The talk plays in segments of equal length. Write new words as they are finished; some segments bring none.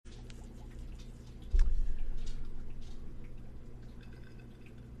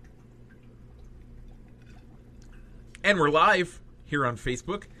And we're live here on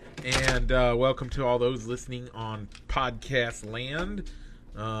Facebook. And welcome to all those listening on podcast land.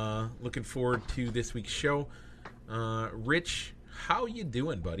 Looking forward to this week's show. Rich, how you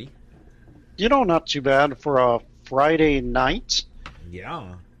doing, buddy? Not too bad for a Friday night.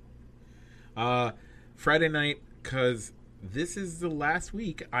 Yeah. Friday night, because this is the last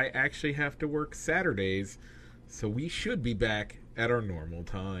week I actually have to work Saturdays, so we should be back at our normal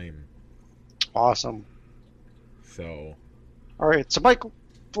time. Awesome. So, all right. So, Mike,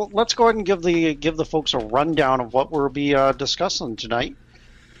 let's go ahead and give the folks a rundown of what we'll be discussing tonight.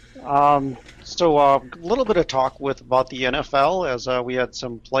 So, a little bit of talk about the NFL as we had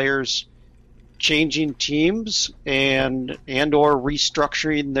some players changing teams and or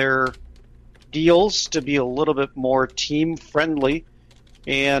restructuring their deals to be a little bit more team friendly,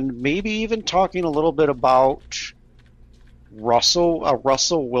 and maybe even talking a little bit about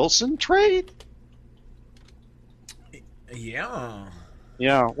Russell Wilson trade. Yeah.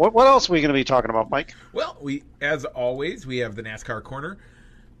 Yeah. What else are we going to be talking about, Mike? Well, as always, we have the NASCAR corner.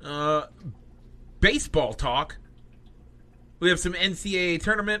 Baseball talk. We have some NCAA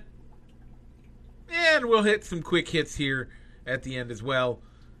tournament. And we'll hit some quick hits here at the end as well.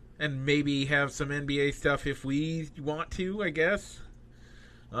 And maybe have some NBA stuff if we want to, I guess.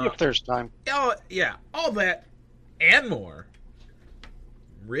 If there's time. Oh, yeah. All that and more.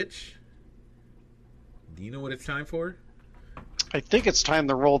 Rich, do you know what it's time for? I think it's time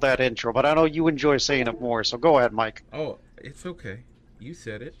to roll that intro, but I know you enjoy saying it more, so go ahead, Mike. Oh, it's okay. You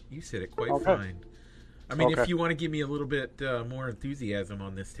said it. You said it quite Okay. fine. I mean, Okay. if you want to give me a little bit more enthusiasm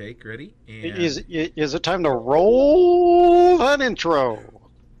on this take, ready? And Is it time to roll that intro?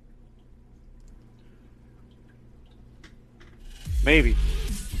 Maybe.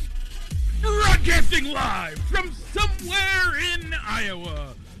 Broadcasting live from somewhere in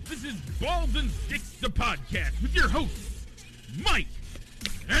Iowa. This is Balls and Sticks, the podcast, with your hosts, Mike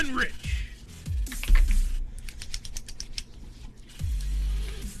and Rich.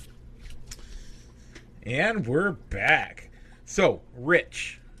 And we're back. So,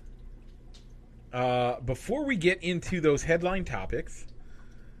 Rich, before we get into those headline topics,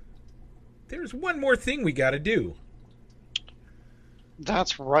 there's one more thing we got to do.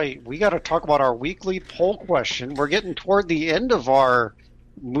 That's right. We got to talk about our weekly poll question. We're getting toward the end of our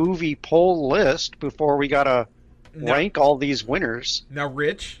movie poll list before we got to rank all these winners. Now,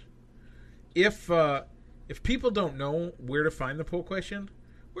 Rich, if people don't know where to find the poll question,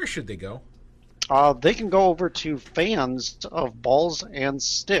 where should they go? They can go over to Fans of Balls and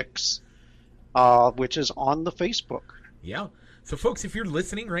Sticks, which is on the Facebook. Yeah. So, folks, if you're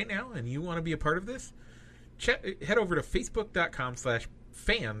listening right now and you want to be a part of this, head over to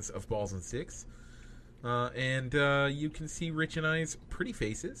facebook.com/fans of Balls and Sticks, and you can see Rich and I's pretty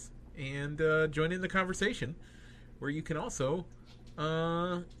faces and join in the conversation, where you can also,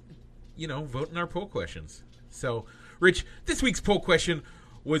 vote in our poll questions. So, Rich, this week's poll question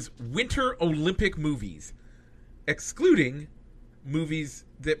was Winter Olympic movies, excluding movies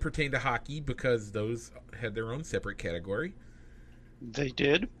that pertain to hockey because those had their own separate category. They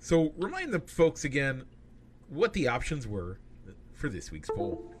did. So, remind the folks again what the options were for this week's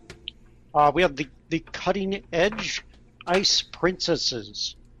poll. We have the Cutting Edge, Ice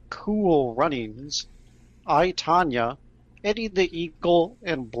Princesses, Cool Runnings, I, Tonya, Eddie the Eagle,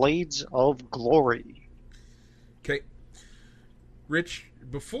 and Blades of Glory. Okay. Rich,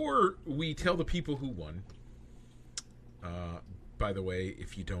 before we tell the people who won, by the way,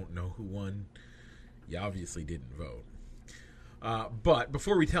 if you don't know who won, you obviously didn't vote. But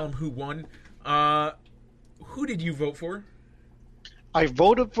before we tell them who won, who did you vote for? I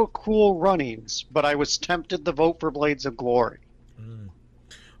voted for Cool Runnings, but I was tempted to vote for Blades of Glory.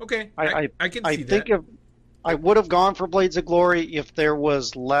 Okay, I can see think that. I would have gone for Blades of Glory if there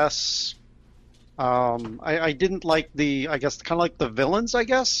was less. I didn't like kind of like the villains,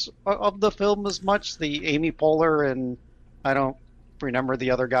 of the film as much. The Amy Poehler and I don't remember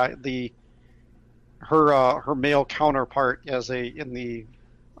the other guy. Her male counterpart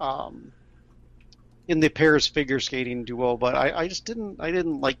in the pairs figure skating duo, but I just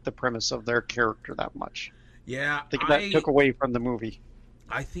didn't like the premise of their character that much. Yeah, I think that took away from the movie.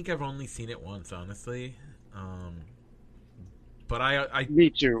 I think I've only seen it once, honestly. But I Me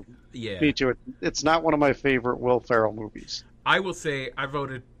too. Yeah. Me too. It's not one of my favorite Will Ferrell movies. I will say I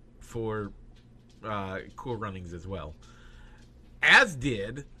voted for Cool Runnings as well. As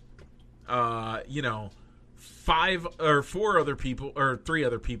did, four other people, or three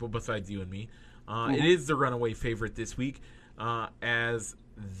other people besides you and me. It is the runaway favorite this week, as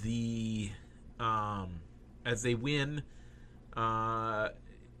they win.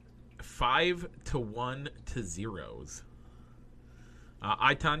 5-1 to zeros.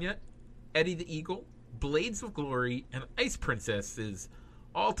 I, Tanya, Eddie the Eagle, Blades of Glory, and Ice Princesses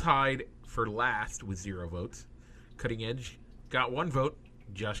all tied for last with 0 votes. Cutting Edge got 1 vote.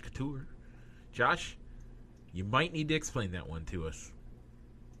 Josh Couture. Josh, you might need to explain that one to us.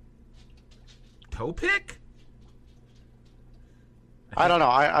 Toe pick? I don't know.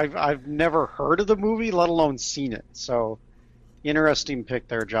 I've never heard of the movie, let alone seen it. So, interesting pick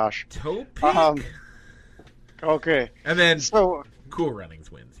there, Josh. Toe pick? Okay. And then So, Cool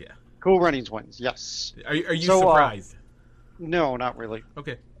Runnings wins, yeah. Cool Runnings wins, yes. Are you So, surprised? No, not really.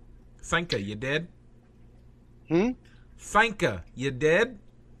 Okay. Sanka, you dead? Hmm? Sanka, you dead?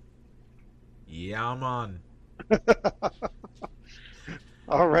 Yeah, I'm on.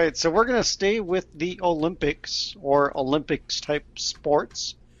 All right, so we're going to stay with the Olympics or Olympics type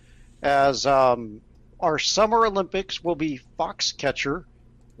sports, as our Summer Olympics will be Foxcatcher,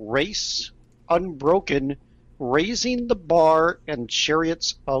 Race, Unbroken, Raising the Bar, and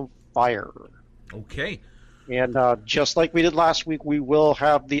Chariots of Fire. Okay. And just like we did last week, we will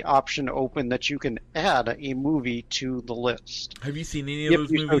have the option open that you can add a movie to the list. Have you seen any of If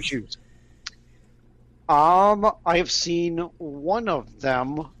those you so movies? choose. I have seen one of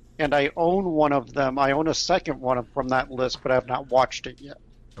them, and I own one of them. I own a second one from that list, but I have not watched it yet.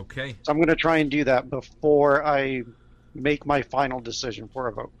 Okay. So I'm going to try and do that before I make my final decision for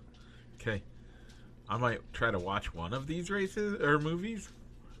a vote. Okay. I might try to watch one of these races or movies.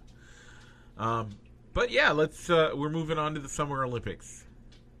 But yeah, let's. We're moving on to the Summer Olympics,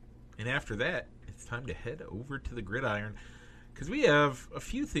 and after that, it's time to head over to the gridiron because we have a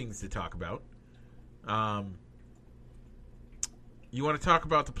few things to talk about. You want to talk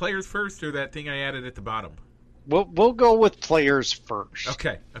about the players first, or that thing I added at the bottom? We'll go with players first.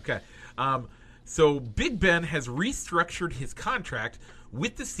 Okay. So Big Ben has restructured his contract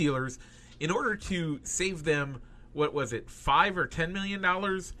with the Steelers in order to save them. What was it, $5 or $10 million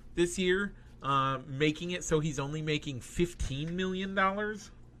this year? Making it so he's only making $15 million.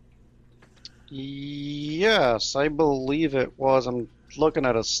 Yes, I believe it was. I'm looking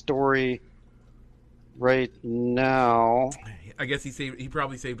at a story right now. I guess he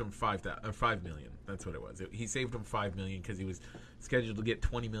probably saved him $5 million. That's what it was. He saved him $5 million because he was scheduled to get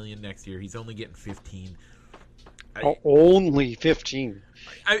 $20 million next year. He's only getting 15. Only 15.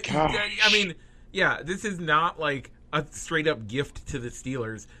 I mean, yeah, this is not like a straight up gift to the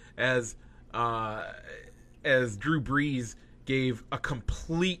Steelers as Drew Brees gave a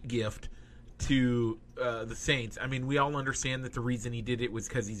complete gift to the Saints. I mean, we all understand that the reason he did it was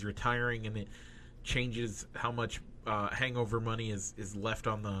because he's retiring, and it changes how much hangover money is left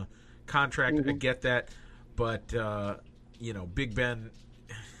on the contract. I get that, but Big Ben,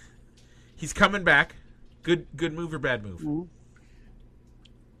 he's coming back. Good move or bad move?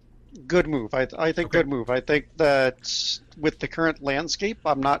 Good move. I think Okay. good move. I think that with the current landscape,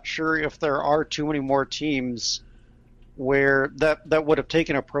 I'm not sure if there are too many more teams where that would have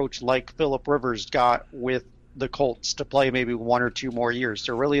taken an approach like Phillip Rivers got with the Colts to play maybe 1 or 2 more years.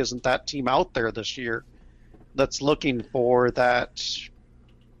 There really isn't that team out there this year that's looking for that,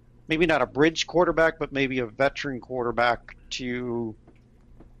 maybe not a bridge quarterback, but maybe a veteran quarterback to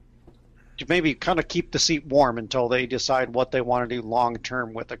maybe kind of keep the seat warm until they decide what they want to do long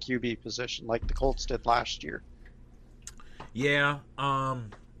term with a QB position, like the Colts did last year. Yeah.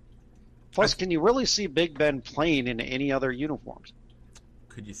 Plus, can you really see Big Ben playing in any other uniforms?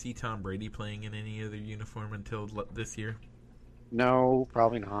 Could you see Tom Brady playing in any other uniform until this year? No,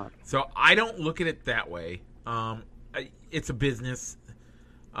 probably not. So I don't look at it that way. It's a business.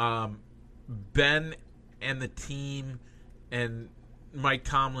 Ben and the team and Mike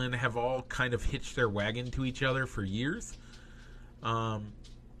Tomlin have all kind of hitched their wagon to each other for years.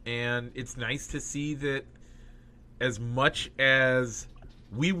 And it's nice to see that as much as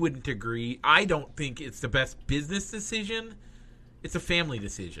we wouldn't agree, I don't think it's the best business decision. It's a family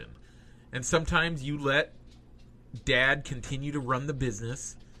decision. And sometimes you let dad continue to run the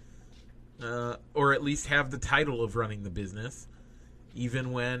business, or at least have the title of running the business,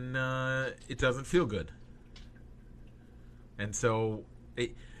 even when it doesn't feel good. And so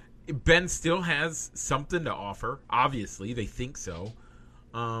Ben still has something to offer. Obviously, they think so.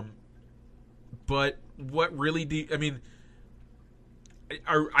 But what really I mean,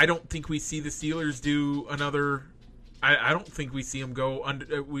 I don't think we see the Steelers do another. I don't think we see them go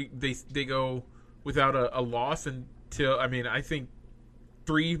under. They go without a loss until. I mean, I think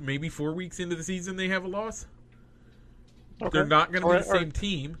 3, maybe 4 weeks into the season they have a loss. Okay. They're not going to be the same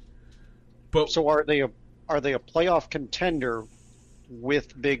team. But So are they a playoff contender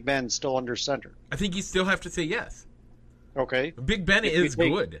with Big Ben still under center? I think you still have to say yes. Okay. Big Ben If you is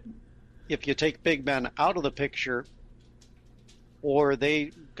take- good. if you take Big Ben out of the picture, or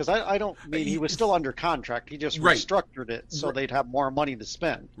because I don't mean he was still under contract. He just Right. restructured it so they'd have more money to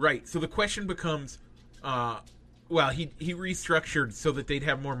spend. Right. So the question becomes, well, he restructured so that they'd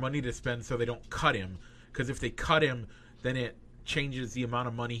have more money to spend, so they don't cut him. Because if they cut him, then it changes the amount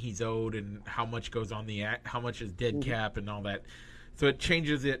of money he's owed and how much goes on how much is dead cap and all that. So it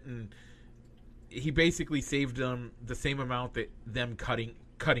changes it, and he basically saved them the same amount that them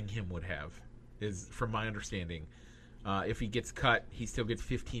cutting him would have, is from my understanding. If he gets cut, he still gets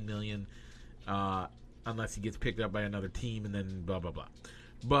 $15 million, unless he gets picked up by another team, and then blah blah blah.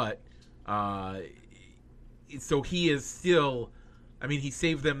 But so he is still. I mean, he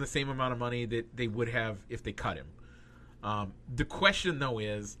saved them the same amount of money that they would have if they cut him. The question, though,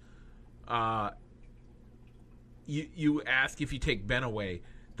 is you ask if you take Ben away.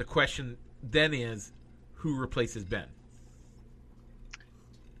 The question then is, who replaces Ben?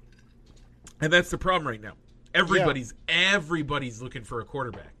 And that's the problem right now. Everybody's looking for a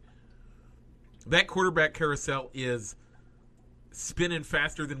quarterback. That quarterback carousel is spinning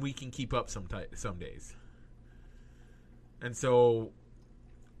faster than we can keep up some days. And so,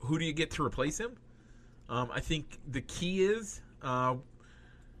 who do you get to replace him? I think the key is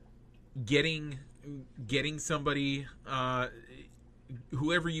getting somebody,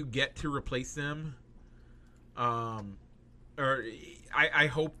 whoever you get to replace them. Or I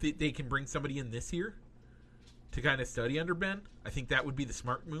hope that they can bring somebody in this year to kind of study under Ben. I think that would be the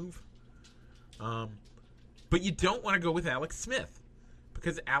smart move. But you don't want to go with Alex Smith,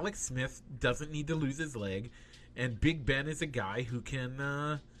 because Alex Smith doesn't need to lose his leg, and Big Ben is a guy who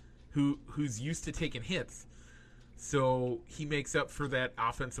can who's used to taking hits, so he makes up for that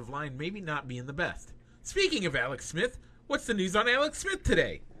offensive line maybe not being the best. Speaking of Alex Smith, what's the news on Alex Smith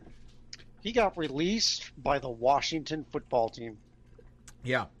today? He got released by the Washington football team.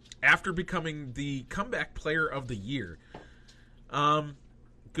 Yeah, after becoming the comeback player of the year.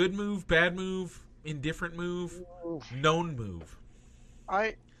 Good move, bad move, indifferent move, known move.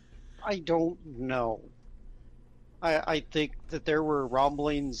 I don't know. I think that there were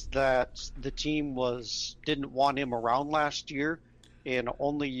rumblings that the team didn't want him around last year and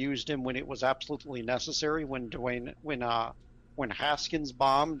only used him when it was absolutely necessary, when Haskins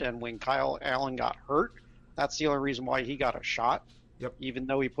bombed and when Kyle Allen got hurt. That's the only reason why he got a shot. Yep. Even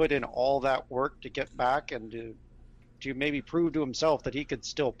though he put in all that work to get back and to maybe prove to himself that he could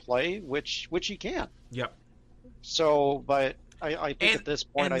still play, which he can. Yep. So, but I think at this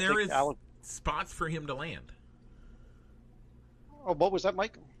point, there is spots for him to land. Oh, what was that,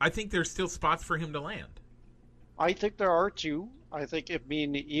 Mike? I think there's still spots for him to land. I think there are too. I think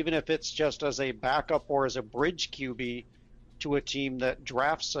even if it's just as a backup or as a bridge QB to a team that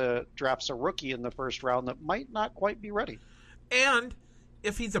drafts a rookie in the first round that might not quite be ready. And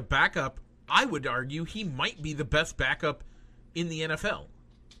if he's a backup, I would argue he might be the best backup in the NFL.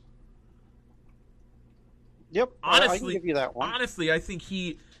 Yep, honestly, I can give you that one. Honestly, I think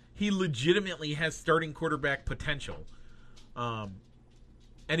he legitimately has starting quarterback potential. And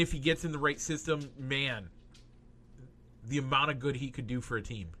if he gets in the right system, man, the amount of good he could do for a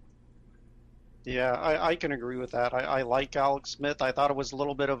team. Yeah, I can agree with that. I like Alex Smith. I thought it was a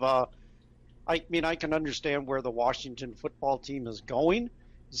little bit of a... I can understand where the Washington football team is going,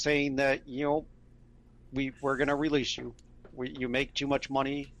 saying that, we're going to release you. You make too much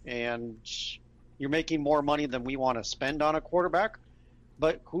money, and you're making more money than we want to spend on a quarterback.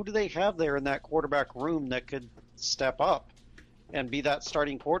 But who do they have there in that quarterback room that could step up and be that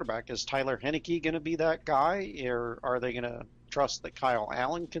starting quarterback? Is Tyler Heineke going to be that guy, or are they going to trust that Kyle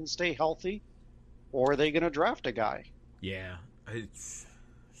Allen can stay healthy, or are they going to draft a guy? Yeah, it's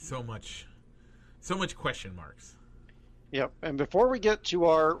so much question marks. Yep. And before we get to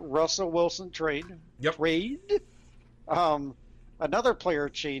our Russell Wilson trade, another player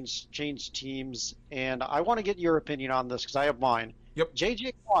changed teams, and I want to get your opinion on this because I have mine. Yep.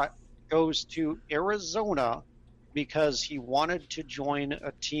 J.J. Watt goes to Arizona because he wanted to join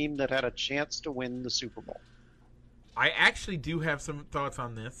a team that had a chance to win the Super Bowl. I actually do have some thoughts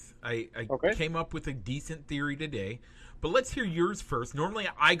on this. I came up with a decent theory today, but let's hear yours first. Normally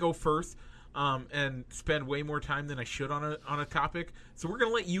I go first and spend way more time than I should on a topic, so we're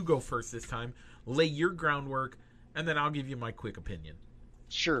going to let you go first this time, lay your groundwork, and then I'll give you my quick opinion.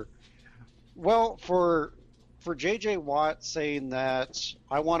 Sure. Well, for J.J. Watt saying that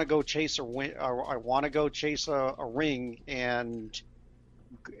I want to go chase a win, I want to go chase a ring and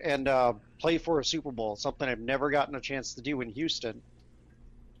play for a Super Bowl, something I've never gotten a chance to do in Houston.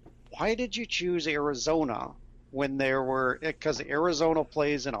 Why did you choose Arizona when because Arizona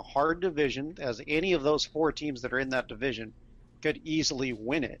plays in a hard division, as any of those four teams that are in that division could easily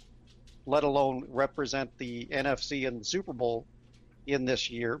win it. let alone represent the NFC in the Super Bowl in this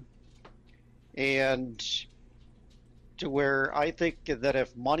year. And to where I think that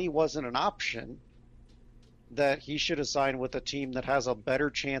if money wasn't an option, that he should have signed with a team that has a better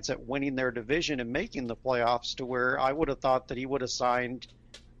chance at winning their division and making the playoffs, to where I would have thought that he would have signed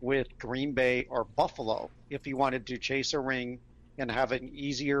with Green Bay or Buffalo if he wanted to chase a ring and have an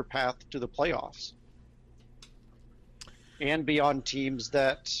easier path to the playoffs. And be on teams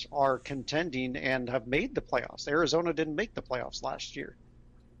that are contending and have made the playoffs. Arizona didn't make the playoffs last year.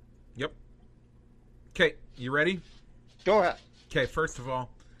 Yep. Okay, you ready? Go ahead. Okay, first of all,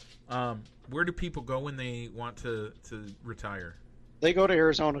 where do people go when they want to retire? They go to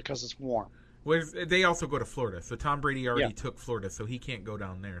Arizona because it's warm. Well, they also go to Florida. So Tom Brady already took Florida, so he can't go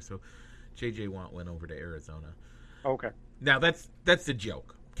down there. So J.J. Watt went over to Arizona. Okay. Now, that's the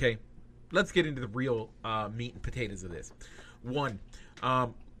joke, okay? Let's get into the real meat and potatoes of this. One,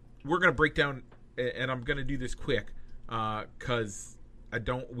 we're going to break down, and I'm going to do this quick because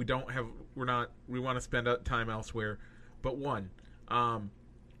we want to spend time elsewhere. But one,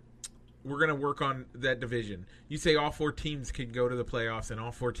 we're going to work on that division. You say all 4 teams can go to the playoffs, and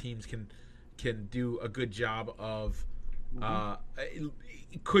all 4 teams can do a good job of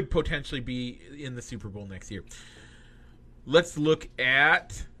could potentially be in the Super Bowl next year. Let's look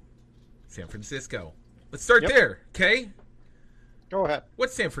at San Francisco. Let's start there, okay? Go ahead.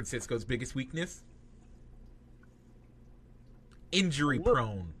 What's San Francisco's biggest weakness? Injury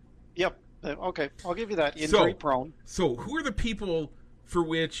prone. Yep. Okay, I'll give you that. Injury prone. So who are the people for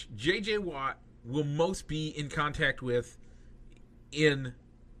which J.J. Watt will most be in contact with in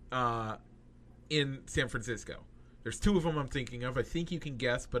San Francisco? There's 2 of them I'm thinking of. I think you can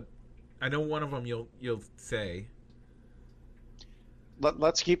guess, but I know one of them you'll say.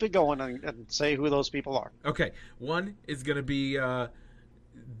 Let's keep it going and say who those people are. Okay. One is going to be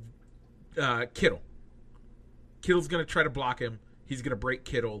Kittle. Kittle's going to try to block him. He's going to break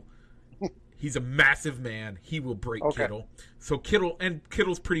Kittle. He's a massive man. He will break Kittle. So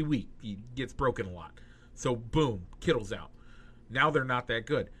Kittle's pretty weak. He gets broken a lot. So boom, Kittle's out. Now they're not that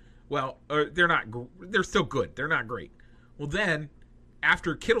good. Well, they're not. They're still good. They're not great. Well, then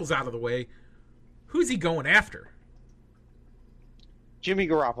after Kittle's out of the way, who's he going after? Jimmy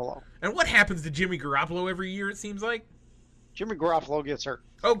Garoppolo. And what happens to Jimmy Garoppolo every year, it seems like? Jimmy Garoppolo gets hurt.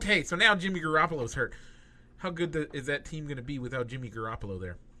 Okay, so now Jimmy Garoppolo's hurt. How good is that team going to be without Jimmy Garoppolo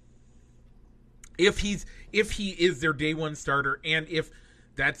there? If he is their day one starter, and if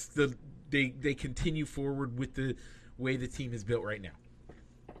that's they continue forward with the way the team is built right now.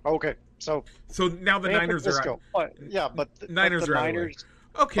 Okay, so now the Niners are out. But the Niners are out.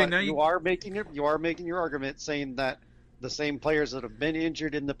 Okay, now you are making your argument saying that the same players that have been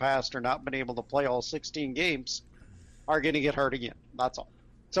injured in the past or not been able to play all 16 games are going to get hurt again. That's all.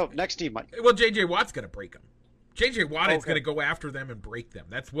 So next team, Mike. Well, J.J. Watt's going to break them. J.J. Watt is going to go after them and break them.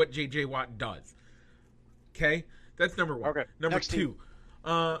 That's what J.J. Watt does. Okay? That's number 1. Okay. Number next 2.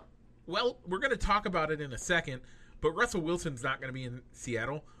 Well, we're going to talk about it in a second, but Russell Wilson's not going to be in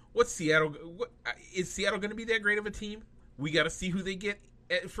Seattle. What's Seattle? Is Seattle going to be that great of a team? We got to see who they get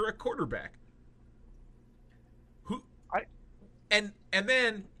for a quarterback. And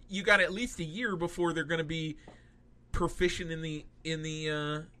then you got at least a year before they're going to be proficient in the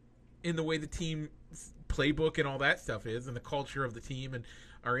way the team playbook and all that stuff is, and the culture of the team, and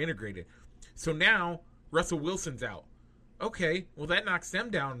are integrated. So now Russell Wilson's out. Okay, well that knocks them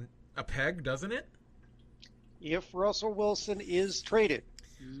down a peg, doesn't it? If Russell Wilson is traded,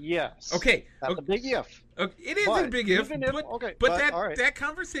 yes. Okay, that's a big if. Okay. It is a big if, but that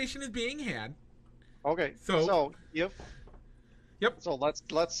conversation is being had. Okay, so if. Yep. So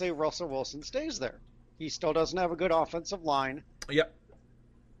let's say Russell Wilson stays there. He still doesn't have a good offensive line. Yep.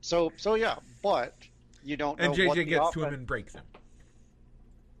 So yeah, but you don't know. And JJ gets to him and breaks him.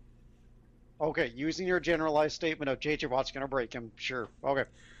 Okay, using your generalized statement of JJ Watt's going to break him, sure.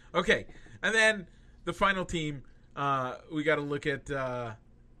 Okay, and then the final team, we got to look at the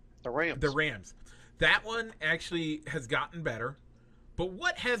Rams. The Rams. That one actually has gotten better, but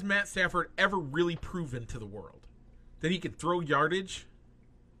what has Matt Stafford ever really proven to the world? That he can throw yardage?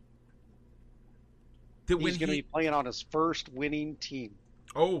 He's going to be playing on his first winning team.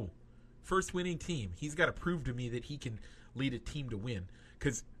 Oh, first winning team. He's got to prove to me that he can lead a team to win.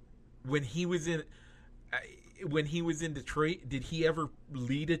 Because when he was in Detroit, did he ever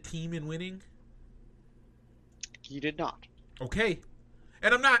lead a team in winning? He did not. Okay,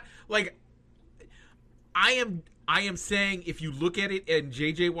 and I'm not like I am saying if you look at it in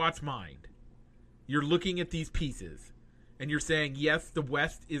J.J. Watt's mind, you're looking at these pieces, and you're saying, yes, the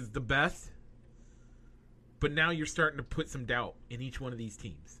West is the best, but now you're starting to put some doubt in each one of these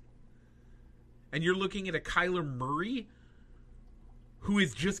teams. And you're looking at a Kyler Murray who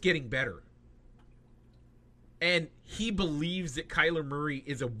is just getting better. And he believes that Kyler Murray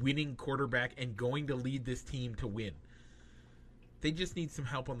is a winning quarterback and going to lead this team to win. They just need some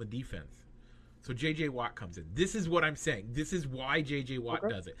help on the defense. So J.J. Watt comes in. This is what I'm saying. This is why J.J. Watt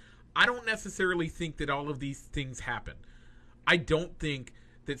does it. I don't necessarily think that all of these things happen. I don't think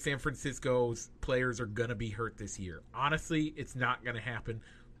that San Francisco's players are going to be hurt this year. Honestly, it's not going to happen.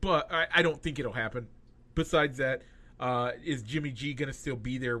 But I don't think it'll happen. Besides that, is Jimmy G going to still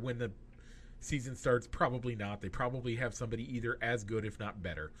be there when the season starts? Probably not. They probably have somebody either as good, if not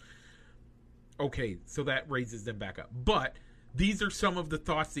better. Okay, so that raises them back up. But these are some of the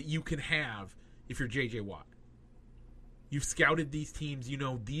thoughts that you can have if you're J.J. Watt. You've scouted these teams. You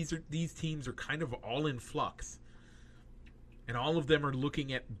know these teams are kind of all in flux. And all of them are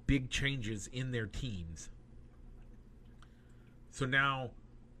looking at big changes in their teams. So now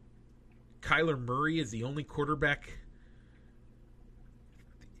Kyler Murray is the only quarterback,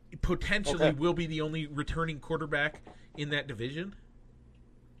 potentially will be the only returning quarterback in that division.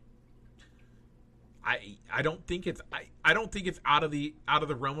 I don't think it's out of the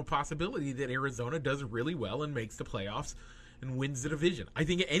realm of possibility that Arizona does really well and makes the playoffs and wins the division. I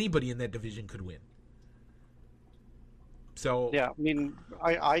think anybody in that division could win. So yeah, I mean,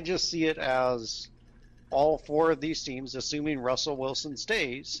 I just see it as all four of these teams, assuming Russell Wilson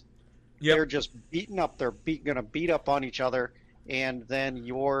stays, they're just beating up. They're going to beat up on each other, and then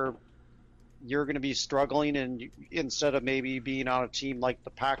you're going to be struggling. And instead of maybe being on a team like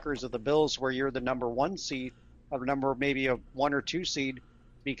the Packers or the Bills, where you're the number one seed, or maybe a 1 or 2 seed,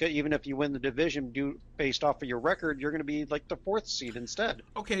 because even if you win the division based off of your record, you're going to be like the 4th seed instead.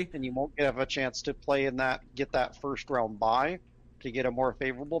 Okay. And you won't have a chance to play in get that first round bye to get a more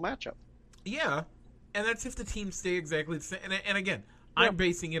favorable matchup. Yeah. And that's if the teams stay exactly the same. And again, I'm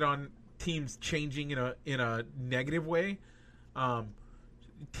basing it on teams changing in a negative way.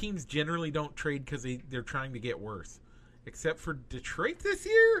 Teams generally don't trade because they're trying to get worse, except for Detroit this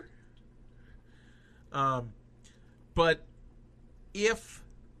year. But if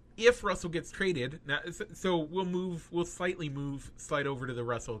Russell gets traded, now, so we'll slide over to the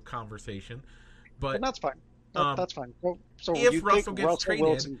Russell conversation, but that's fine. That's fine. So if you Russell think gets Russell traded,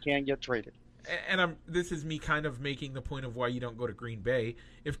 Wilson can get traded? And this is me kind of making the point of why you don't go to Green Bay.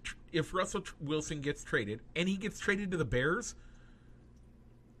 If Russell Wilson gets traded and he gets traded to the Bears,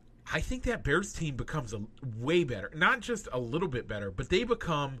 I think that Bears team becomes way better. Not just a little bit better, but they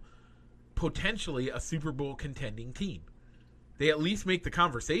become potentially a Super Bowl contending team. They at least make the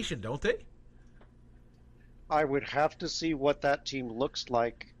conversation, don't they? I would have to see what that team looks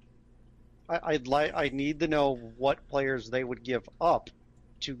like. I need to know what players they would give up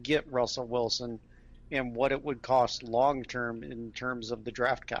to get Russell Wilson and what it would cost long term in terms of the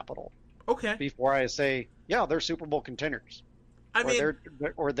draft capital. Okay. Before I say, yeah, they're Super Bowl contenders.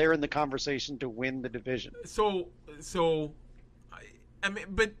 Or they're in the conversation to win the division. So I mean,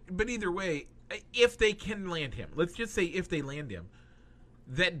 but either way, if they can land him, let's just say if they land him,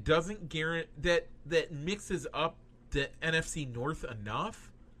 that doesn't guarantee that mixes up the NFC North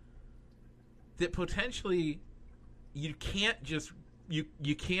enough that potentially you can't just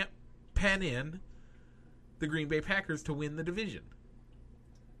you can't pen in the Green Bay Packers to win the division.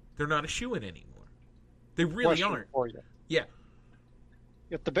 They're not a shoo-in anymore. They really aren't. For you. Yeah.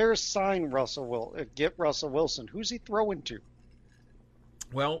 If the Bears get Russell Wilson, who's he throwing to?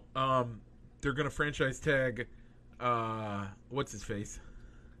 Well, they're going to franchise tag, what's his face?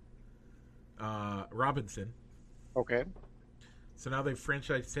 Robinson. Okay. So now they've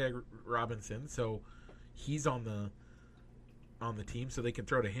franchise tag Robinson, so he's on the team, so they can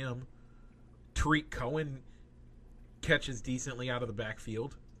throw to him. Tariq Cohen catches decently out of the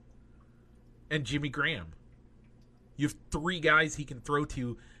backfield. And Jimmy Graham. You have 3 guys he can throw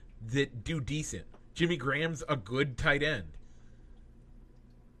to that do decent. Jimmy Graham's a good tight end.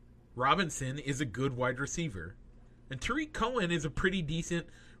 Robinson is a good wide receiver. And Tariq Cohen is a pretty decent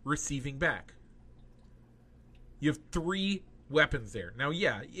receiving back. You have 3 weapons there. Now,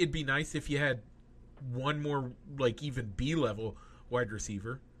 yeah, it'd be nice if you had one more, like, even B-level wide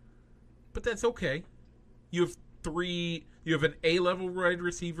receiver. But that's okay. You have 3... You have an A-level wide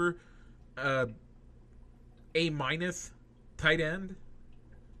receiver, A-minus tight end.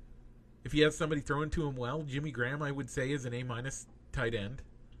 If you have somebody throwing to him well, Jimmy Graham, I would say, is an A-minus tight end.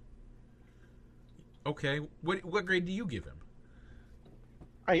 Okay, what grade do you give him?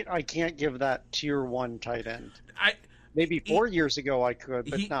 I can't give that tier 1 tight end. Maybe 4 years ago I could,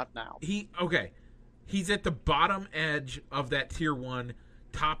 but not now. He's at the bottom edge of that tier 1,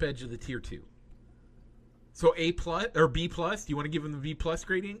 top edge of the tier 2. So A plus or B plus? Do you want to give him the B plus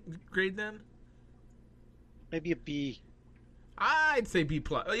grade then? maybe a B. I'd say B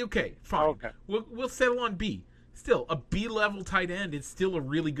plus. Okay, fine. Okay. We'll settle on B. Still, a B level tight end is still a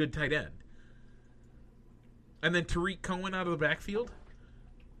really good tight end. And then Tariq Cohen out of the backfield.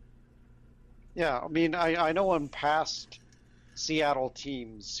 Yeah, I mean, I know in past Seattle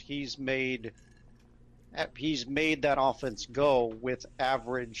teams, he's made that offense go with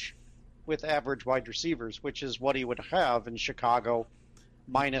average wide receivers, which is what he would have in Chicago,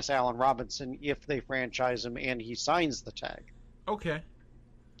 minus Allen Robinson if they franchise him and he signs the tag. Okay.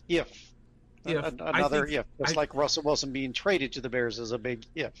 If. Another if. Just like Russell Wilson being traded to the Bears is a big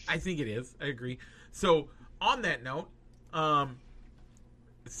if. I think it is. I agree. So, on that note,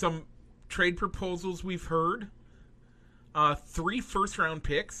 some trade proposals we've heard. 3 first-round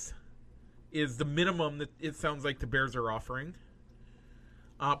picks is the minimum that it sounds like the Bears are offering.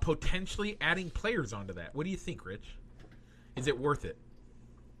 Potentially adding players onto that. What do you think, Rich? Is it worth it?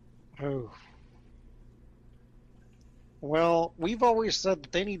 Oh. Well, we've always said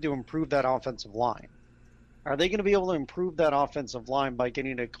that they need to improve that offensive line. Are they going to be able to improve that offensive line by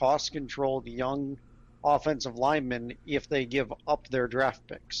getting a cost-controlled young offensive lineman if they give up their draft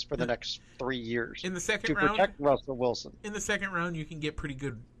picks for the next 3 years in the second to round, protect Russell Wilson? In the second round, you can get pretty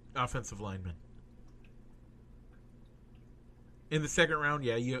good offensive linemen. In the second round,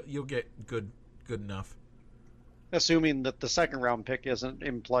 yeah, you'll get good enough. Assuming that the second round pick isn't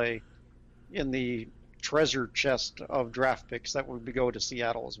in play in the treasure chest of draft picks that would go to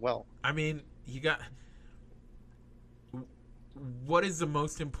Seattle as well. I mean, you got... What is the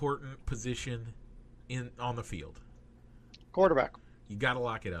most important position on the field? Quarterback. You got to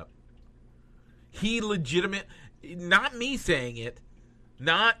lock it up. Not me saying it,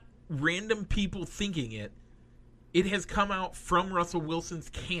 not random people thinking it. It has come out from Russell Wilson's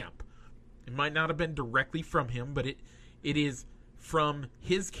camp. It might not have been directly from him, but it is from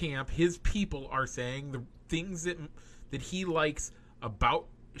his camp. His people are saying the things that he likes about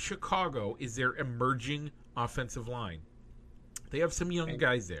Chicago is their emerging offensive line. They have some young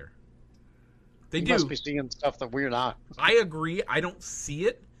guys there. They do. Must be seeing stuff that we're not. I agree. I don't see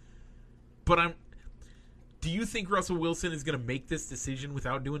it, but do you think Russell Wilson is going to make this decision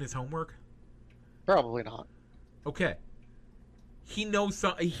without doing his homework? Probably not. Okay. He knows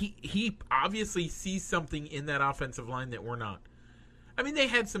he obviously sees something in that offensive line that we're not. I mean, they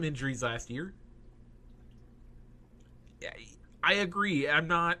had some injuries last year. I agree.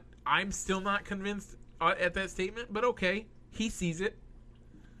 I'm still not convinced at that statement, but okay. He sees it.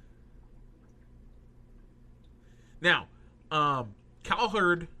 Now,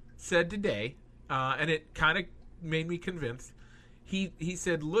 Cowherd said today, and it kind of made me convinced. He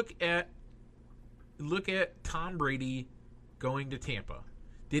said, look at Tom Brady going to Tampa.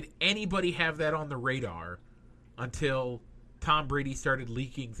 Did anybody have that on the radar until Tom Brady started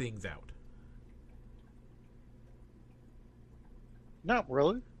leaking things out? Not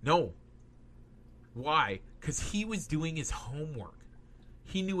really. No. Why? Because he was doing his homework.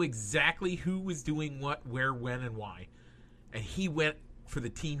 He knew exactly who was doing what, where, when, and why. And he went for the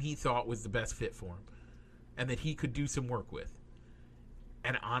team he thought was the best fit for him and that he could do some work with.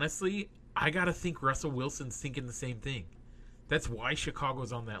 And honestly, I got to think Russell Wilson's thinking the same thing. That's why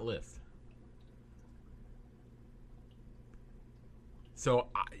Chicago's on that list. So,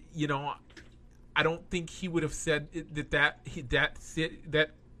 I don't think he would have said that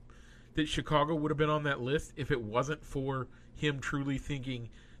Chicago would have been on that list if it wasn't for him truly thinking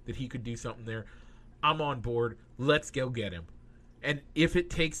that he could do something there. I'm on board. Let's go get him. And if it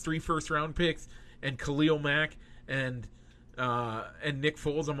takes 3 first-round picks and Khalil Mack and Nick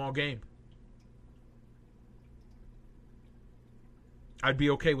Foles, I'm all game. I'd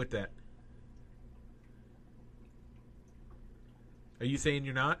be okay with that. Are you saying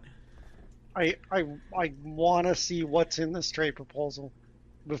you're not? I want to see what's in this trade proposal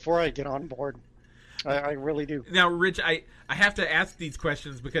before I get on board. I really do. Now, Rich, I have to ask these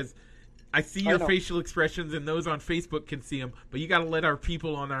questions because I see your facial expressions and those on Facebook can see them, but you got to let our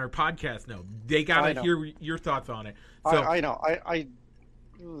people on our podcast know. They got to hear your thoughts on it. So, I know.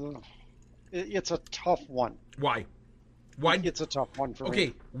 It's a tough one. Why? It's a tough one for me.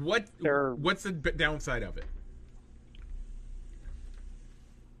 Okay, what's the downside of it?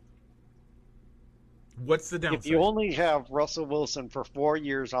 What's the downside? If you only have Russell Wilson for 4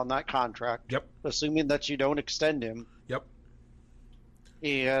 years on that contract, yep, assuming that you don't extend him, yep,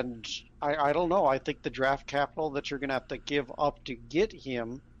 and I don't know. I think the draft capital that you're going to have to give up to get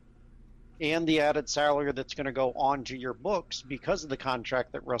him and the added salary that's going to go onto your books because of the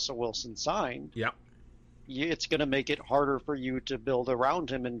contract that Russell Wilson signed, yep, it's going to make it harder for you to build around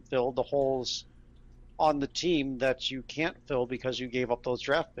him and fill the holes on the team that you can't fill because you gave up those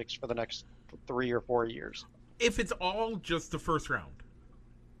draft picks for the next 3 or 4 years. if it's all just the first round,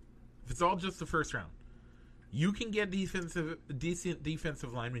 you can get decent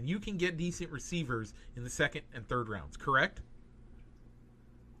defensive linemen. You can get decent receivers in the second and third rounds, correct?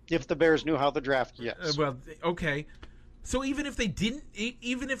 If the Bears knew how to draft, yes. Well, okay. So even if they didn't,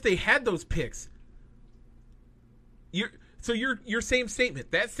 even if they had those picks, your same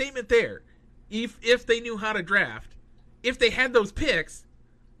statement, that statement there, if they knew how to draft, if they had those picks,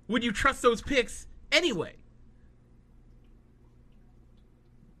 would you trust those picks anyway?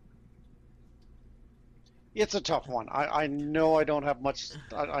 It's a tough one. I know I don't have much.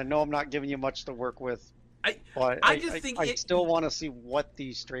 I know I'm not giving you much to work with. I still want to see what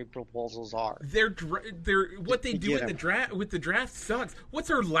these trade proposals are. They're what they do in the draft with the draft sucks. What's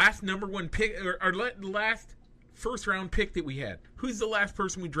our last number one pick? Or our last first round pick that we had? Who's the last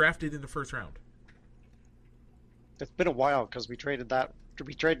person we drafted in the first round? It's been a while because we traded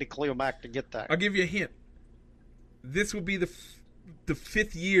Khalil Mack to get that. I'll give you a hint. This will be the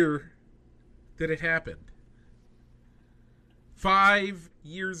fifth year that it happened. 5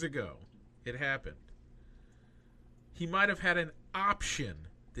 years ago, it happened. He might have had an option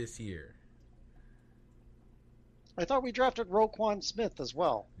this year. I thought we drafted Roquan Smith as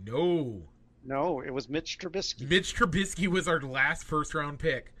well. No, it was Mitch Trubisky. Mitch Trubisky was our last first-round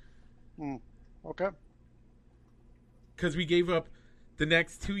pick. Okay. Because we gave up the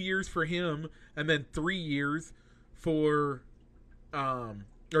next 2 years for him, and then 3 years for,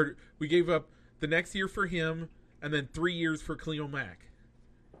 or we gave up the next year for him, and then 3 years for Khalil Mack.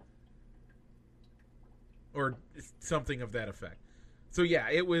 Or something of that effect. So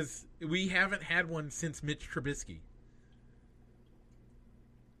yeah, we haven't had one since Mitch Trubisky.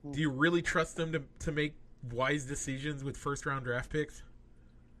 Do you really trust them to make wise decisions with first round draft picks?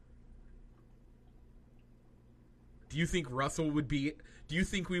 Do you think do you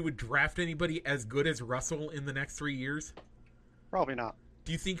think we would draft anybody as good as Russell in the next 3 years? Probably not.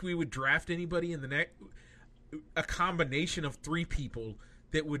 Do you think we would draft anybody in the next, a combination of 3 people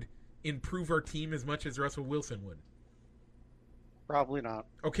that would improve our team as much as Russell Wilson would? Probably not.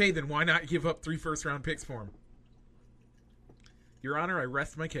 Okay, then why not give up 3 first-round picks for him? Your Honor, I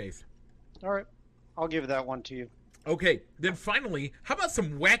rest my case. All right. I'll give that one to you. Okay, then finally, how about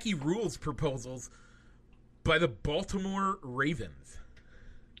some wacky rules proposals by the Baltimore Ravens?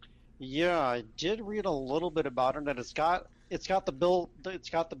 Yeah, I did read a little bit about it, and it's got the Bill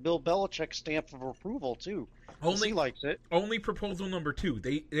Belichick stamp of approval too. He likes it. Only proposal number 2.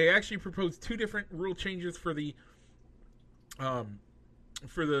 They actually proposed 2 different rule changes for the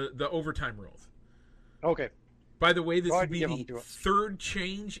overtime rules. Okay. By the way, this would be the 3rd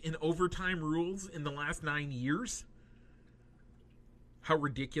change in overtime rules in the last 9 years. How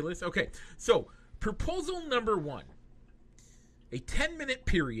ridiculous. Okay, so proposal number 1. A 10-minute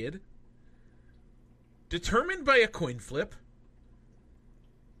period determined by a coin flip.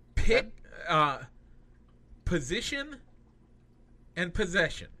 Pick position and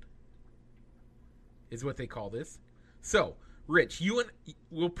possession is what they call this. So, Rich,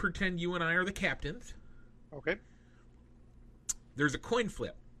 we'll pretend you and I are the captains. Okay. There's a coin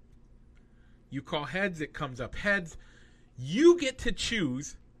flip. You call heads, it comes up heads. You get to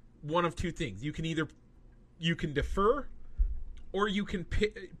choose one of 2 things. You can defer, or you can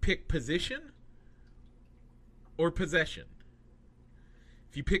pick position or possession.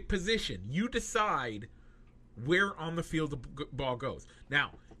 If you pick position, you decide where on the field the ball goes.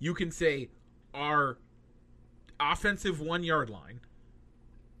 Now, you can say our offensive 1-yard line,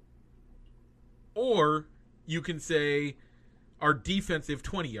 or you can say our defensive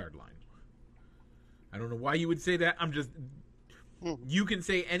 20-yard line. I don't know why you would say that. You can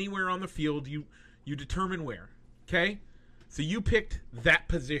say anywhere on the field. You determine where. Okay? So you picked that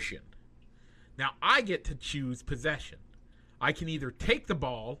position. Now I get to choose possession. I can either take the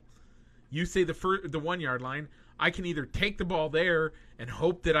ball. You say the 1-yard line. I can either take the ball there and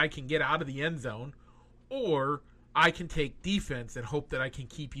hope that I can get out of the end zone, or I can take defense and hope that I can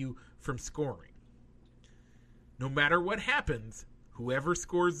keep you from scoring. No matter what happens, whoever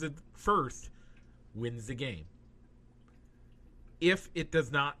scores the first wins the game. If it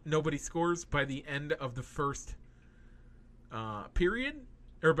does not, nobody scores by the end of the first period,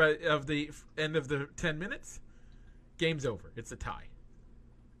 or by of the end of the 10 minutes, game's over. It's a tie.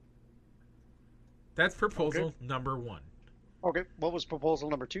 That's proposal number 1. Okay. What was proposal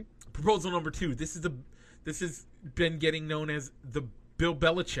number 2? Proposal number 2. This has been getting known as the Bill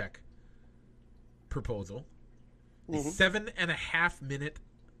Belichick proposal. A 7.5-minute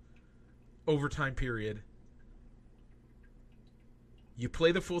overtime period. You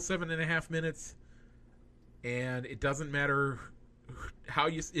play the full 7.5 minutes, and it doesn't matter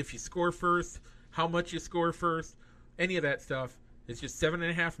if you score first, how much you score first, any of that stuff. It's just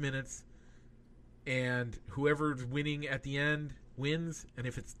 7.5 minutes, and whoever's winning at the end wins, and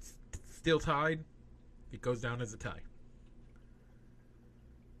if it's still tied, it goes down as a tie.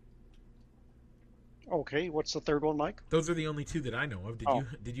 Okay, what's the third one, Mike? Those are the only two that I know of.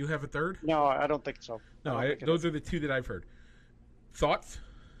 Did you have a third? No, I don't think so. No, those are the two that I've heard. Thoughts?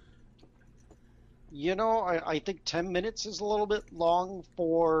 I think 10 minutes is a little bit long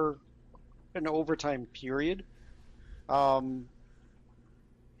for an overtime period. I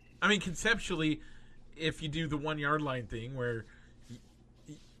mean, conceptually, if you do the 1 yard line thing where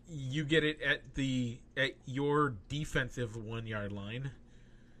you get it at your defensive 1 yard line,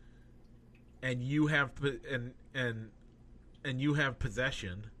 and you have and you have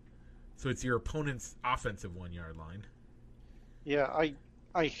possession, so it's your opponent's offensive 1 yard line. Yeah,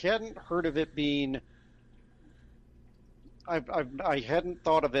 I hadn't heard of it being. I hadn't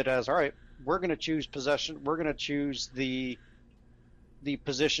thought of it as, all right, we're going to choose possession. We're going to choose the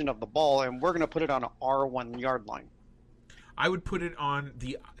position of the ball, and we're going to put it on our 1 yard line. I would put it on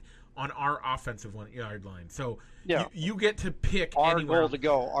our offensive 1 yard line. So yeah, you get to pick our anywhere.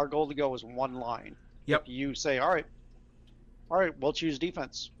 Our goal to go is one line. Yep. If you say, all right, we'll choose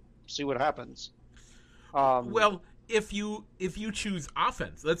defense. See what happens. Well, if you choose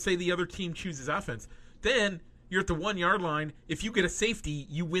offense, let's say the other team chooses offense, then you're at the 1 yard line. If you get a safety,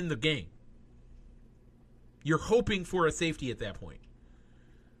 you win the game. You're hoping for a safety at that point,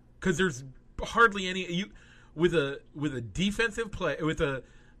 because there's hardly any with a defensive play with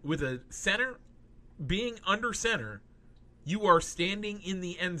a center being under center. You are standing in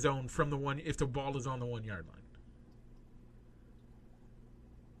the end zone from the one if the ball is on the 1 yard line.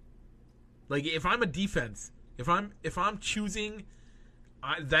 Like if I'm a defense, if I'm choosing,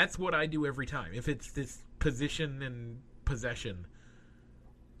 that's what I do every time. If it's this position and possession.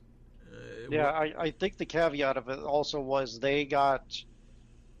 I think the caveat of it also was they got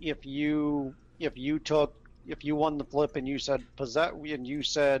if you won the flip and you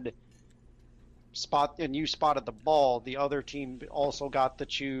said spot and you spotted the ball, the other team also got to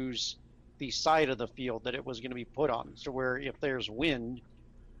choose the side of the field that it was going to be put on. So where if there's wind,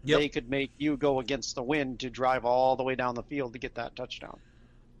 they could make you go against the wind to drive all the way down the field to get that touchdown.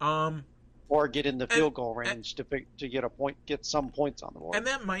 Or get in the field goal range to get a point, get some points on the board. And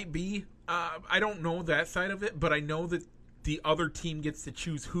that might be, I don't know that side of it, but I know that the other team gets to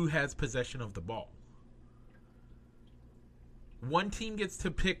choose who has possession of the ball. One team gets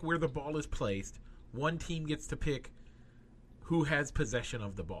to pick where the ball is placed. One team gets to pick who has possession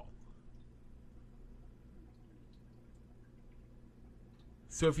of the ball.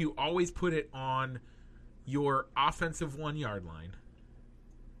 So if you always put it on your offensive 1 yard line,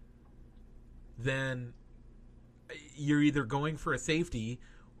 then you're either going for a safety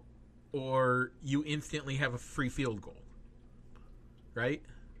or you instantly have a free field goal. Right?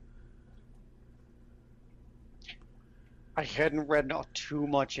 I hadn't read too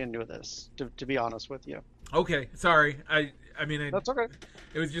much into this, to be honest with you. Okay, sorry. I mean, that's okay.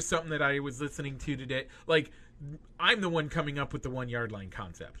 It was just something that I was listening to today. Like, I'm the one coming up with the 1 yard line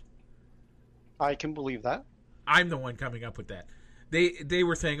concept. I can believe that. I'm the one coming up with that. They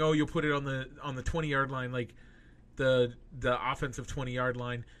were saying, oh, you'll put it on the 20 yard line, like the offensive 20 yard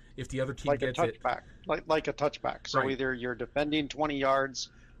line. If the other team gets it, like a touchback. So right. Either you're defending 20 yards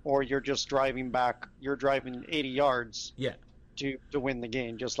or you're just driving back. You're driving 80 yards. Yeah. To win the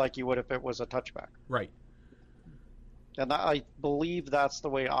game, just like you would if it was a touchback. Right. And I believe that's the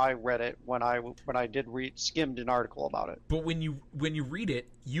way I read it when I skimmed an article about it. But when you read it,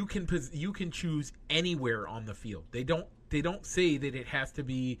 you can choose anywhere on the field. They don't say that it has to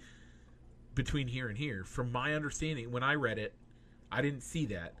be between here and here. From my understanding, when I read it, I didn't see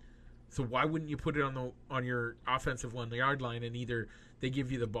that. So why wouldn't you put it on your offensive 1 yard line, and either they give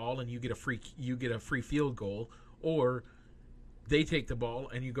you the ball and you get a free field goal, or they take the ball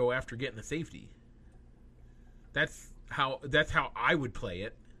and you go after getting the safety. That's how I would play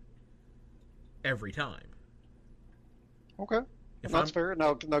it every time. Okay. That's fair.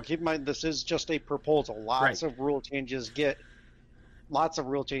 Now keep in mind this is just a proposal. Lots of rule changes get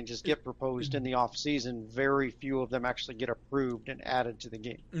proposed in the off season. Very few of them actually get approved and added to the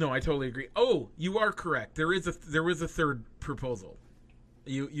game. No, I totally agree. Oh, you are correct. There is a third proposal.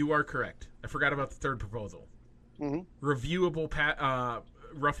 You are correct. I forgot about the third proposal. Mm-hmm. Reviewable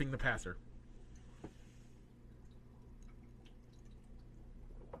roughing the passer.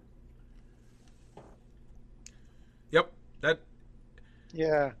 Yep. That.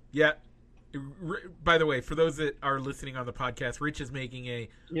 Yeah. Yeah. By the way, for those that are listening on the podcast, Rich is making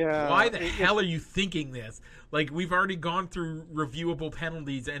why the hell are you thinking this? Like, we've already gone through reviewable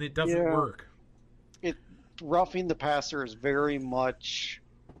penalties and it doesn't work. roughing the passer is very much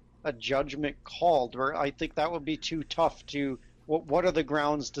a judgment called, where I think that would be too tough to. What are the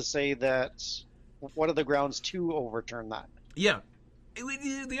grounds to say that? What are the grounds to overturn that? Yeah.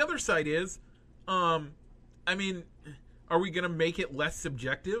 The other side is, I mean, are we going to make it less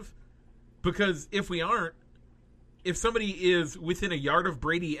subjective? Because if we aren't, if somebody is within a yard of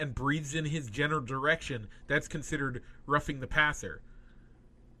Brady and breathes in his general direction, that's considered roughing the passer.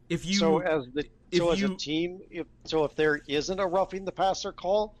 If you as a team, if there isn't a roughing the passer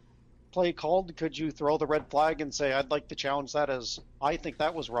play called, could you throw the red flag and say, I'd like to challenge that as I think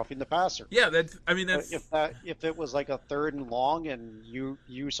that was roughing the passer? Yeah, that's if it was like a 3rd and long and you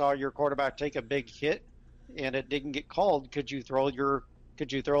saw your quarterback take a big hit and it didn't get called, could you throw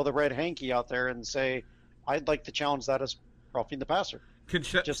the red hanky out there and say, I'd like to challenge that as roughing the passer,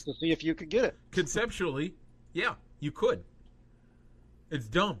 just to see if you could get it? Conceptually, yeah, you could. It's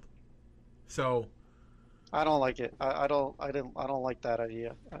dumb. So I don't like it. I don't like that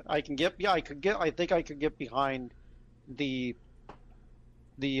idea. I think I could get behind the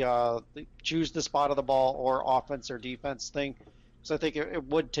choose the spot of the ball or offense or defense thing. So I think it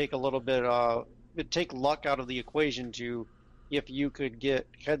would take a little bit. It'd take luck out of the equation to if you could get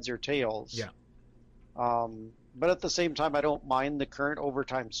heads or tails. Yeah. But at the same time, I don't mind the current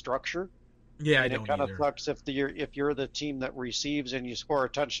overtime structure. Yeah, and I don't it kind either. of sucks if you're the team that receives and you score a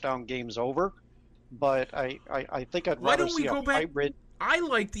touchdown, game's over. But I think I'd rather see a hybrid. I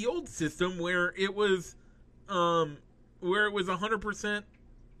like the old system where it was 100%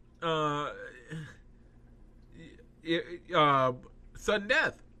 sudden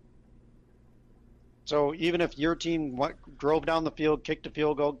death. So even if your team drove down the field, kicked a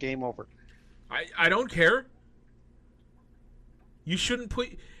field goal, game over. I don't care. You shouldn't put.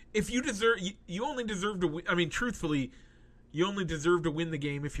 If you deserve, you only deserve to win. I mean, truthfully, you only deserve to win the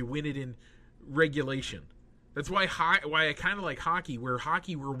game if you win it in regulation. That's why I kind of like hockey, where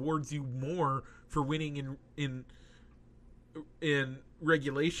hockey rewards you more for winning in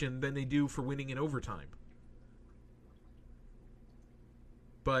regulation than they do for winning in overtime.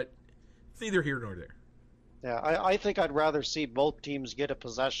 But it's neither here nor there. Yeah, I think I'd rather see both teams get a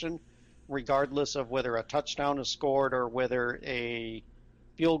possession, regardless of whether a touchdown is scored or whether a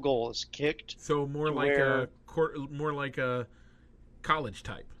field goal is kicked. So more like a college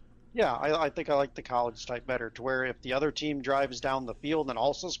type. Yeah, I think I like the college type better, to where if the other team drives down the field and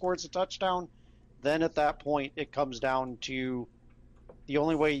also scores a touchdown, then at that point it comes down to the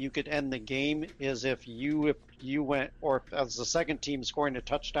only way you could end the game is if you went, or if as the second team scoring a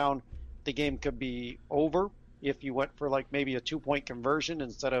touchdown, the game could be over if you went for like maybe a 2-point conversion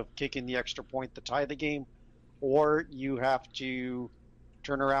instead of kicking the extra point to tie the game, or you have to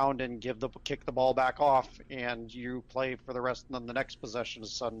turn around and kick the ball back off, and you play for the rest, and then the next possession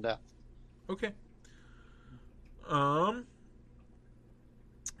is sudden death. Okay. Well,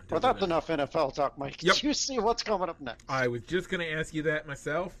 that's enough NFL talk, Mike. Yep. Did you see what's coming up next? I was just going to ask you that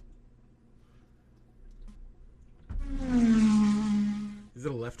myself. Is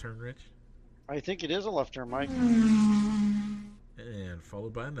it a left turn, Rich? I think it is a left turn, Mike. And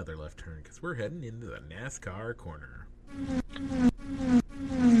followed by another left turn, because we're heading into the NASCAR corner.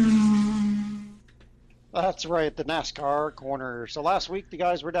 That's right, the NASCAR corner. So last week the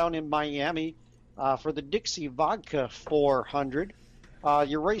guys were down in Miami for the Dixie Vodka 400.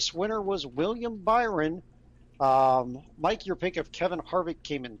 Your race winner was William Byron. Mike, your pick of Kevin Harvick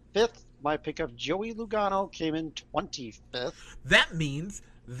came in 5th. My pick of Joey Logano came in 25th. That means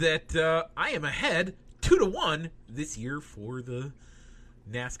that I am ahead 2-1 this year for the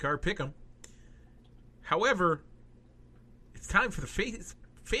NASCAR Pick'em. However, it's time for the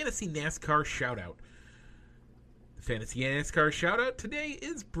Fantasy NASCAR Shoutout. The Fantasy NASCAR Shoutout today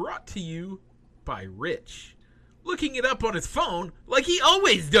is brought to you by Rich, looking it up on his phone like he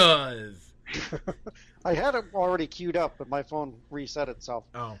always does. I had it already queued up, but my phone reset itself.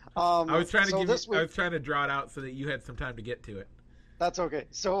 Oh, I was trying to draw it out so that you had some time to get to it. That's okay.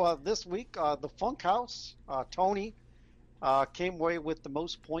 So this week, the Funk House, Tony, came away with the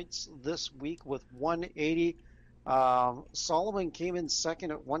most points this week with 180. Solomon came in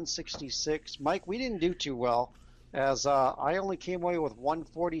second at 166. Mike, we didn't do too well, as I only came away with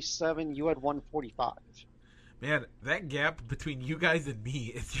 147. You had 145. Man, that gap between you guys and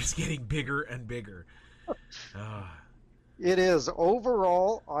me is just getting bigger and bigger. It is.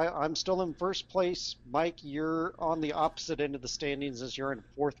 Overall, I'm still in first place. Mike, you're on the opposite end of the standings as you're in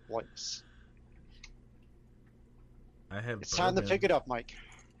 4th place. It's time to pick it up, Mike.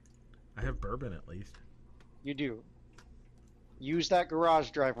 I have bourbon at least. You do. use that garage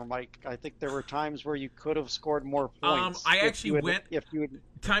driver, Mike. I think there were times where you could have scored more points. I actually went. If you had,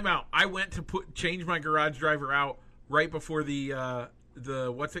 Time out. I went to change my garage driver out right before the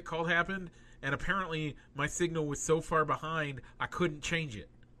what's it called happened, and apparently my signal was so far behind I couldn't change it.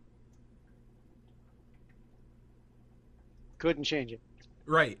 couldn't change it.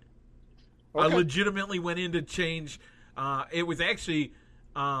 Right. Okay. I legitimately went in to change. It was actually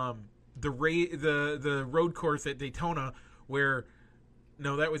the road course at Daytona where.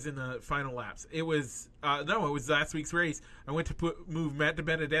 No, that was in the final laps. It was it was last week's race. I went to move Matt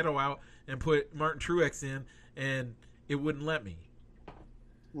DiBenedetto out and put Martin Truex in, and it wouldn't let me.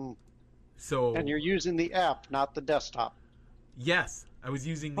 So. And you're using the app, not the desktop. Yes, I was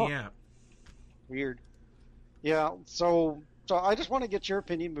using the app. Weird. Yeah. So I just want to get your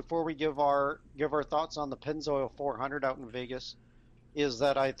opinion before we give our thoughts on the Pennzoil 400 out in Vegas. Is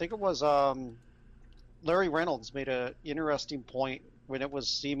that I think it was Larry Reynolds made an interesting point when it was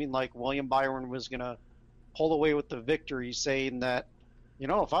seeming like William Byron was going to pull away with the victory, saying that,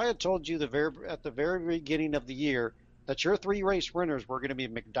 if I had told you at the very beginning of the year that your 3 race winners were going to be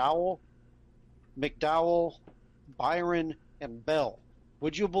McDowell, Byron, and Bell,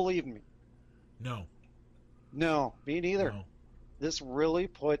 would you believe me? No. No, me neither. No. This really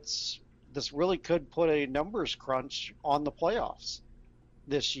could put a numbers crunch on the playoffs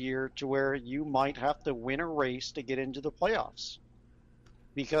this year, to where you might have to win a race to get into the playoffs.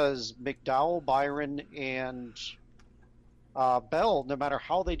 Because McDowell, Byron, and Bell, no matter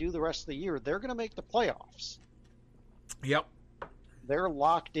how they do the rest of the year, they're going to make the playoffs. Yep. They're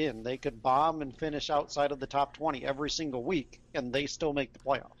locked in. They could bomb and finish outside of the top 20 every single week, and they still make the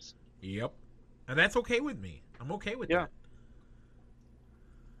playoffs. Yep. And that's okay with me. I'm okay with that.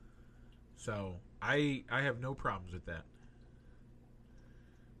 So I have no problems with that.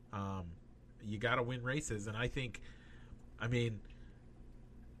 You got to win races, and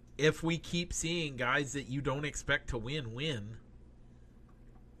if we keep seeing guys that you don't expect to win,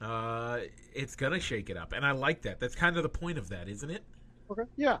 it's going to shake it up. And I like that. That's kind of the point of that, isn't it? Okay.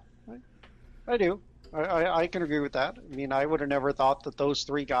 Yeah, I do. I can agree with that. I would have never thought that those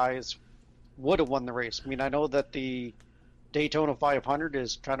 3 guys would have won the race. I know that the Daytona 500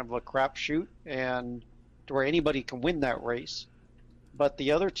 is kind of a crapshoot, and to where anybody can win that race. But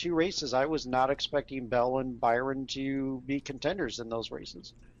the other 2 races, I was not expecting Bell and Byron to be contenders in those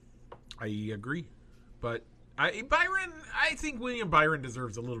races. I agree, but I think William Byron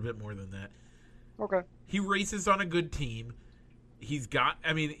deserves a little bit more than that. Okay. He races on a good team. He's got.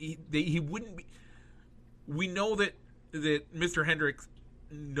 He wouldn't be. We know that Mr. Hendricks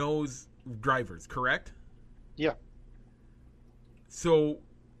knows drivers, correct? Yeah. So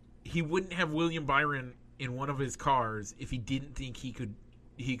he wouldn't have William Byron in one of his cars if he didn't think he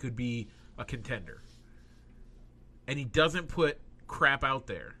could be a contender. And he doesn't put crap out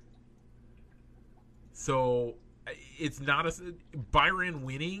there. So it's not Byron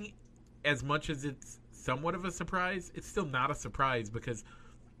winning, as much as it's somewhat of a surprise. It's still not a surprise because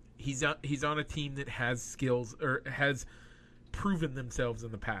he's on a team that has skills or has proven themselves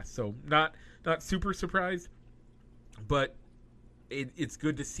in the past. So not super surprised, but it's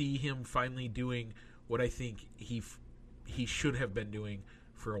good to see him finally doing what I think he should have been doing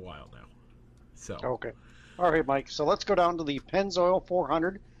for a while now. So okay, all right, Mike. So let's go down to the Pennzoil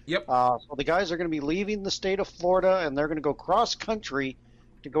 400. Yep. So the guys are going to be leaving the state of Florida, and they're going to go cross country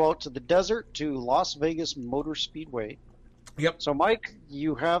to go out to the desert to Las Vegas Motor Speedway. Yep. So, Mike,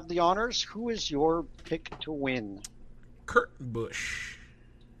 you have the honors. Who is your pick to win? Kurt Busch.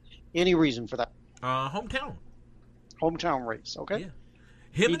 Any reason for that? Hometown race. Okay. Yeah.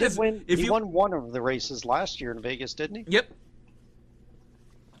 He did win. He won one of the races last year in Vegas, didn't he? Yep.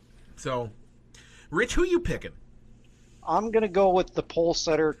 So, Rich, who you picking? I'm going to go with the pole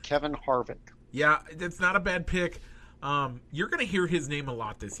setter, Kevin Harvick. Yeah, that's not a bad pick. You're going to hear his name a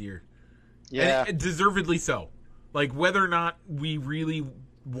lot this year. Yeah. And deservedly so. Like, whether or not we really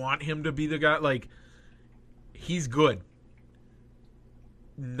want him to be the guy, like, he's good.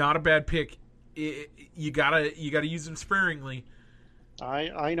 Not a bad pick. You gotta use him sparingly.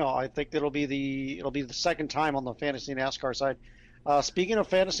 I know. I think it'll be the second time on the Fantasy NASCAR side. Speaking of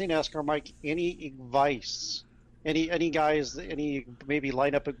Fantasy NASCAR, Mike, any advice? Any guys? Any maybe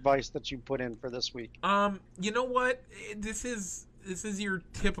lineup advice that you put in for this week? You know what? This is your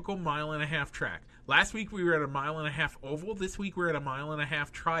typical 1.5 mile track. Last week we were at a 1.5 mile oval. This week we're at a 1.5 mile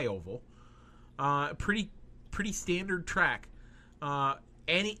tri-oval. Pretty standard track.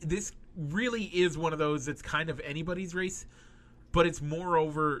 This really is one of those that's kind of anybody's race, but it's more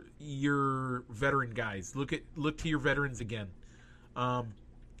over your veteran guys. Look to your veterans again.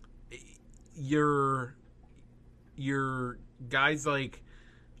 Your your guys like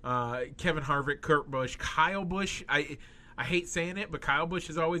Kevin Harvick, Kurt Busch, Kyle Busch. I hate saying it, but Kyle Busch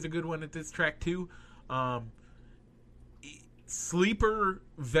is always a good one at this track too. Sleeper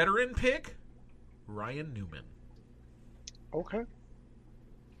veteran pick, Ryan Newman. Okay.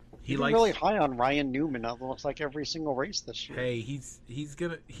 He likes really high on Ryan Newman. It looks like every single race this year. Hey, he's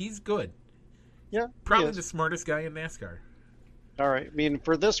good. Yeah, probably the smartest guy in NASCAR. All right. I mean,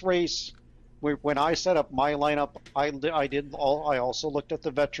 for this race, when I set up my lineup, I also looked at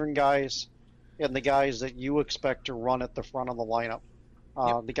the veteran guys and the guys that you expect to run at the front of the lineup.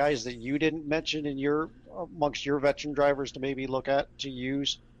 Yep. The guys that you didn't mention in amongst your veteran drivers to maybe look at to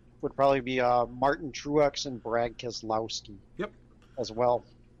use would probably be Martin Truex and Brad Keselowski. Yep. As well.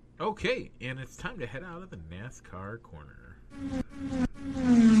 Okay, and it's time to head out of the NASCAR corner.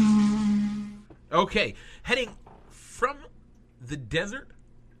 Okay, heading from the desert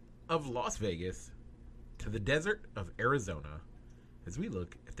of Las Vegas to the desert of Arizona as we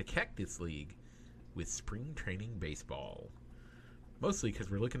look at the Cactus League with spring training baseball. Mostly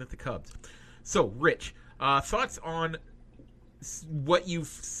because we're looking at the Cubs. So, Rich, thoughts on what you've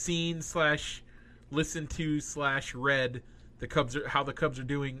seen / listened to / read how the Cubs are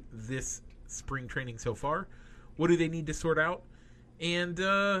doing this spring training so far? What do they need to sort out? And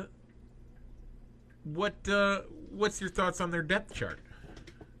what's your thoughts on their depth chart?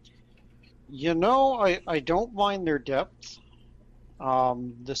 You know, I don't mind their depth.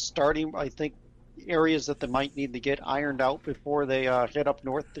 The starting, I think, areas that they might need to get ironed out before they head up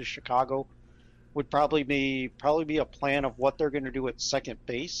north to Chicago would probably be a plan of what they're going to do at second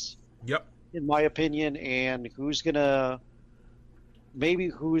base. Yep. In my opinion, and who's going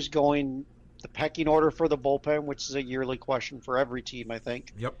the pecking order for the bullpen, which is a yearly question for every team, I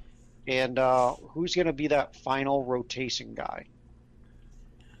think. Yep. And who's going to be that final rotation guy?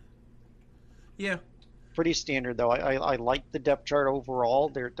 Yeah. Pretty standard, though. I like the depth chart overall.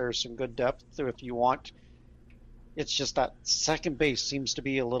 There's some good depth if you want. It's just that second base seems to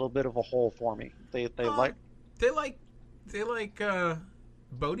be a little bit of a hole for me. They like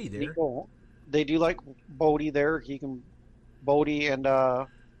Bodie there. They do like Bodie there. Bodie and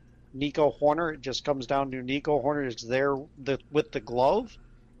Nico Horner. It just comes down to Nico Horner is there with the glove.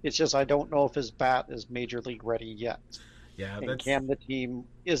 It's just I don't know if his bat is major league ready yet. Yeah, and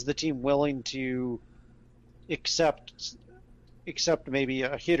is the team willing to accept maybe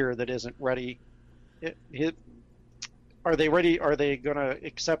a hitter that isn't ready? Are they ready? Are they going to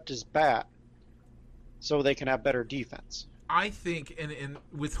accept his bat so they can have better defense? I think, and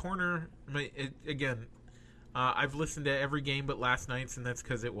with Horner, again, I've listened to every game but last night's, and that's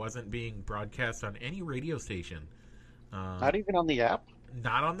because it wasn't being broadcast on any radio station. Not even on the app?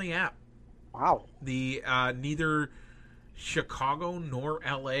 Not on the app. Wow. The neither Chicago nor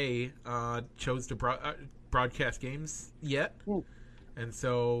LA chose to broadcast games yet. And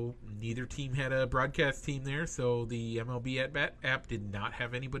so neither team had a broadcast team there, so the MLB at-bat app did not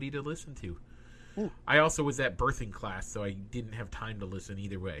have anybody to listen to. I also was at birthing class, so I didn't have time to listen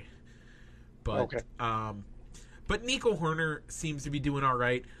either way. But okay. But Nico Horner seems to be doing all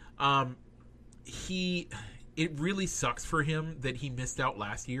right. It really sucks for him that he missed out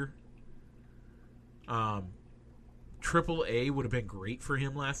last year. Triple A would have been great for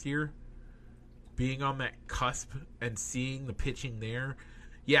him last year. Being on that cusp and seeing the pitching there.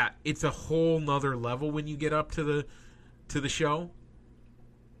 Yeah, it's a whole nother level when you get up to the show.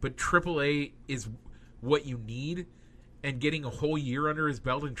 But Triple A is what you need. And getting a whole year under his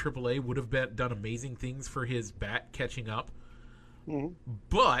belt in Triple A would have done amazing things for his bat catching up. Mm-hmm.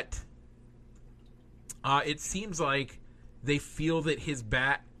 But it seems like they feel that his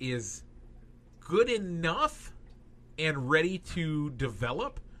bat is good enough and ready to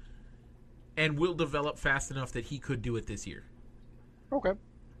develop and will develop fast enough that he could do it this year. Okay.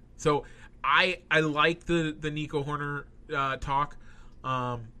 So I like the Nico Horner talk.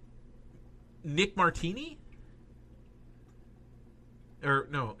 Nick Martini? Or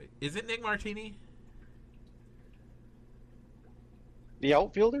no, is it Nick Martini? The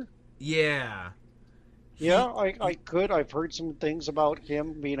outfielder? Yeah. I've heard some things about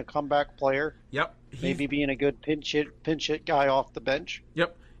him being a comeback player. Yep. Maybe being a good pinch hit guy off the bench.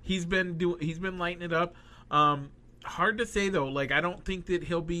 Yep. He's been lighting it up. Hard to say though. Like I don't think that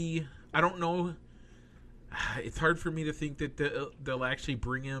he'll be. I don't know. It's hard for me to think that they'll actually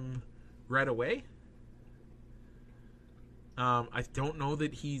bring him right away. I don't know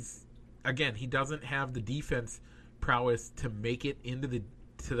that he's. Again, he doesn't have the defense prowess to make it into the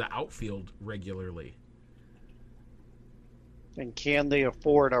outfield regularly. And can they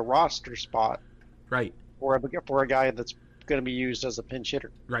afford a roster spot? Right. For a guy that's going to be used as a pinch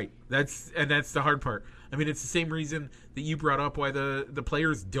hitter. Right. That's the hard part. I mean, it's the same reason that you brought up why the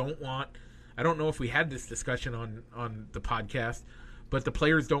players don't want. I don't know if we had this discussion on the podcast, but the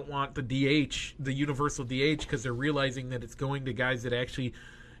players don't want the DH, the universal DH, because they're realizing that it's going to guys that actually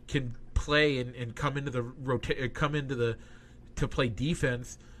can play and come into the to play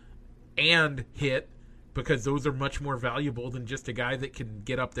defense and hit, because those are much more valuable than just a guy that can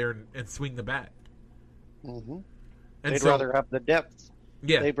get up there and swing the bat. Mm-hmm. And They'd rather have the depth.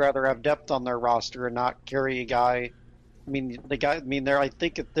 Yeah, They'd rather have depth on their roster and not carry a guy. I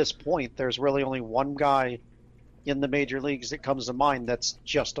think at this point there's really only one guy in the major leagues that comes to mind that's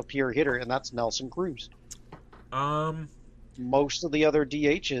just a pure hitter, and that's Nelson Cruz. Most of the other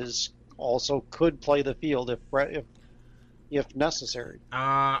DHs also could play the field if necessary.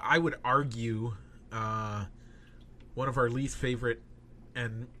 I would argue one of our least favorite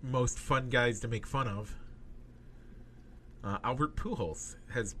and most fun guys to make fun of, Albert Pujols,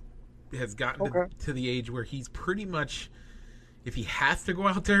 has gotten to the age where he's pretty much, if he has to go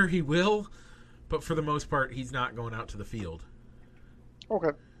out there, he will, but for the most part, he's not going out to the field.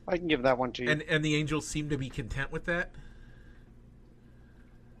 Okay, I can give that one to you. And the Angels seem to be content with that.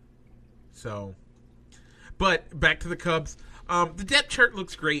 So, but back to the Cubs. The depth chart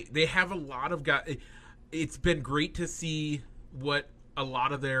looks great. They have a lot of guys. It's been great to see what a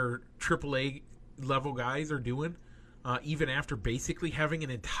lot of their AAA level guys are doing, even after basically having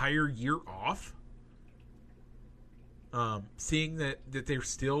an entire year off. Seeing that they're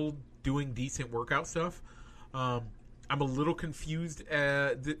still doing decent workout stuff. I'm a little confused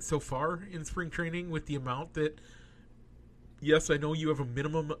so far in spring training with the amount that, yes, I know you have a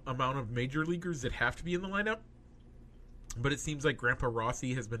minimum amount of major leaguers that have to be in the lineup, but it seems like Grandpa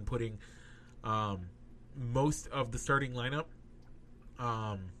Rossi has been putting most of the starting lineup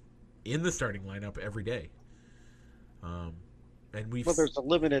in the starting lineup every day. And there's a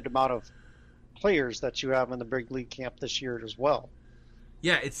limited amount of players that you have in the big league camp this year as well.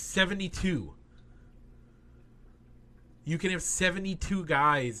 Yeah, it's 72. You can have 72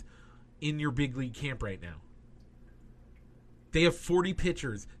 guys in your big league camp right now. They have 40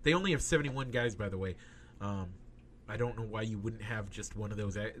 pitchers. They only have 71 guys, by the way. I don't know why you wouldn't have just one of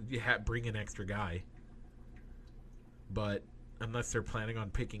those. Bring an extra guy. But unless they're planning on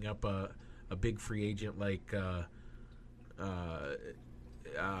picking up a big free agent like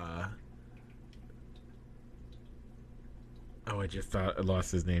I just thought I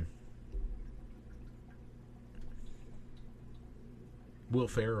lost his name. Will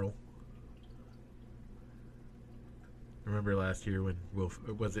Ferrell. Remember last year when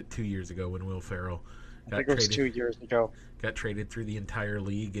was it 2 years ago when Will Ferrell I think it was 2 years ago. Got traded through the entire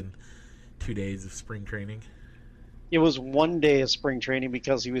league in 2 days of spring training. It was 1 day of spring training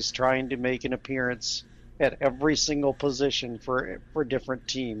because he was trying to make an appearance at every single position for different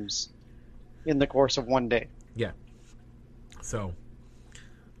teams in the course of 1 day. Yeah. So,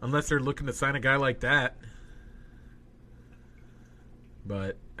 unless they're looking to sign a guy like that.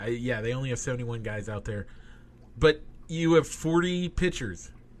 But, they only have 71 guys out there. But you have 40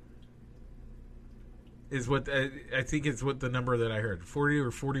 pitchers. Is what I think is what the number that I heard. 40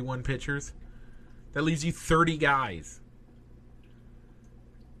 or 41 pitchers. That leaves you 30 guys.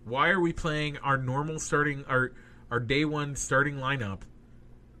 Why are we playing our normal starting, our day one starting lineup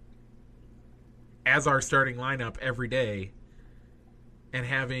as our starting lineup every day and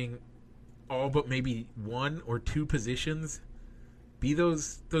having all but maybe one or two positions be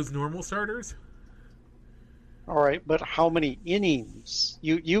those normal starters? All right, but how many innings?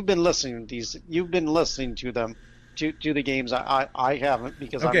 You've been listening to these. You've been listening to them, to the games. I haven't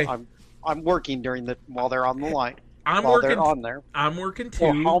because okay. I'm working while they're on the line. They're on there. I'm working too.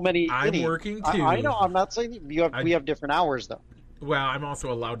 Well, how many I'm innings? working too. I know. I'm not saying we have different hours though. Well, I'm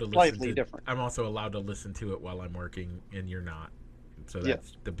also allowed to listen. Slightly different. I'm also allowed to listen to it while I'm working, and you're not. So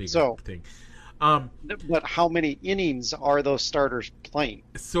that's the big thing. But how many innings are those starters playing?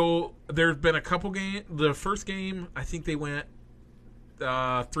 So there's been a couple games. The first game, I think they went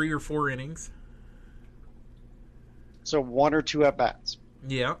 3 or 4 innings. So 1 or 2 at bats.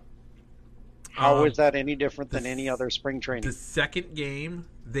 Yeah. How is that any different than any other spring training? The second game,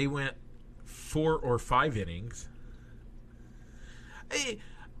 they went 4 or 5 innings.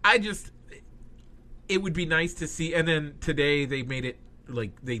 It would be nice to see. And then today they made it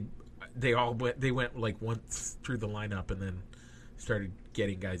like they went like once through the lineup and then started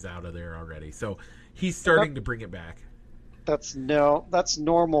getting guys out of there already. So he's starting to bring it back. That's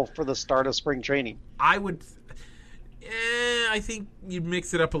normal for the start of spring training. I think you'd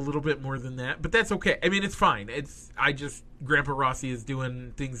mix it up a little bit more than that, but that's okay. I mean, it's fine. Grandpa Rossi is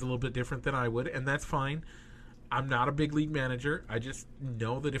doing things a little bit different than I would, and that's fine. I'm not a big league manager. I just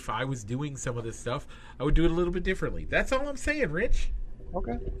know that if I was doing some of this stuff, I would do it a little bit differently. That's all I'm saying, Rich.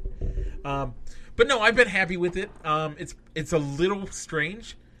 Okay. But no, I've been happy with it. It's a little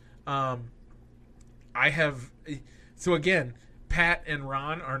strange. I have so again, Pat and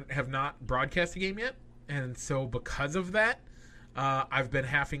Ron have not broadcast a game yet, and so because of that, I've been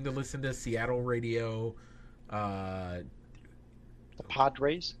having to listen to Seattle radio, The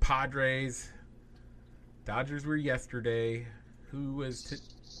Padres. Dodgers were yesterday. Who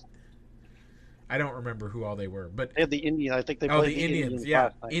was? I don't remember who all they were, but They had the Indians. I think they played the Indians. Yeah,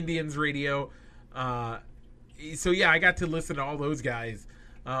 Indians radio. So yeah, I got to listen to all those guys,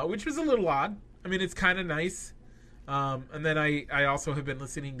 which was a little odd. I mean, it's kind of nice. And then I also have been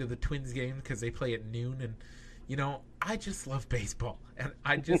listening to the Twins game because they play at noon, and you know, I just love baseball, and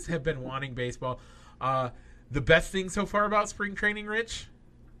I just have been wanting baseball. The best thing so far about spring training, Rich?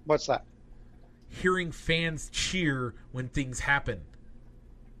 What's that? Hearing fans cheer when things happen.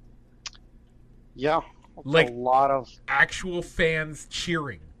 Yeah, Like a lot of actual fans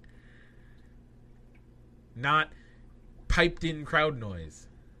cheering, not piped in crowd noise.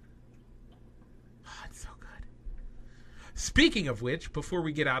 Oh, it's so good. Speaking of which, before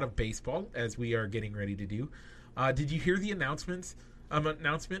we get out of baseball, as we are getting ready to do, did you hear the announcement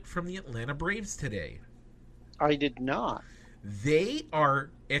from the Atlanta Braves today? I did not. They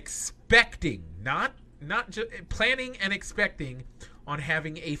are expecting, not just planning and expecting, on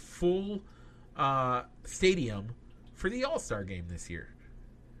having a full stadium for the All-Star game this year.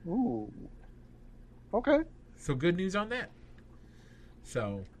 Ooh. Okay. So good news on that.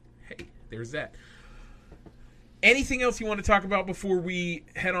 So, hey, there's that. Anything else you want to talk about before we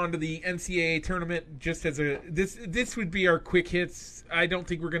head on to the NCAA tournament? Just as this would be our quick hits. I don't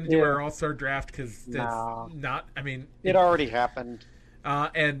think we're going to do our All-Star draft because that's not. I mean, it already happened.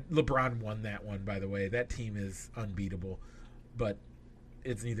 And LeBron won that one, by the way. That team is unbeatable, but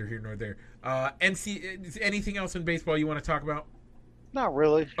it's neither here nor there. Anything else in baseball you want to talk about? Not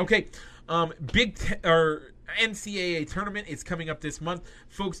really. Okay. NCAA tournament is coming up this month,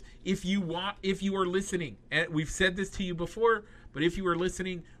 folks. If you are listening, and we've said this to you before, but if you are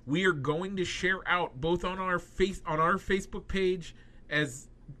listening, we are going to share out both on our Facebook page as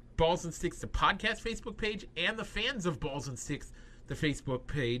Balls and Sticks, the podcast Facebook page, and the fans of Balls and Sticks, the Facebook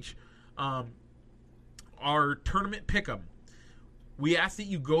page, our tournament pick'em. We ask that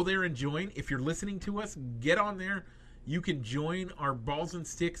you go there and join. If you're listening to us, get on there. You can join our Balls and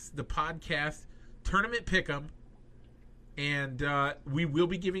Sticks, the podcast tournament pick'em, and we will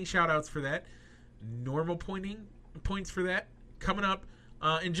be giving shout-outs for that. Normal points for that coming up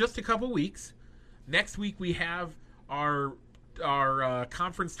in just a couple weeks. Next week we have our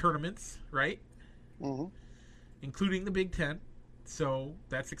conference tournaments, right? Mm-hmm. Including the Big Ten. So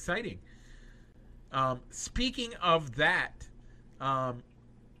that's exciting. Speaking of that,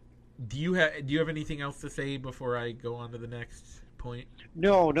 do you have anything else to say before I go on to the next point?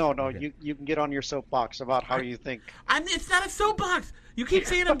 No. Okay. You can get on your soapbox about how you think. It's not a soapbox. You keep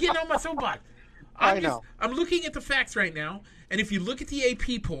saying I'm getting on my soapbox. I know. I'm looking at the facts right now, and if you look at the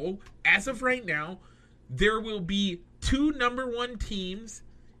AP poll, as of right now, there will be two number one teams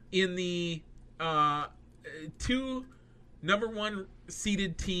in the two number one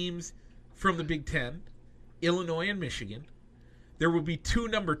seeded teams from the Big Ten, Illinois and Michigan. There will be two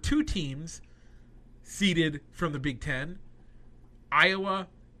number two teams seeded from the Big Ten, Iowa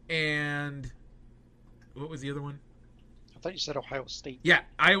and what was the other one? I thought you said Ohio State. Yeah,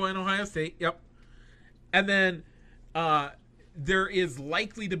 Iowa and Ohio State. Yep. And then there is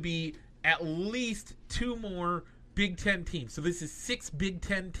likely to be at least two more Big Ten teams. So this is 6 Big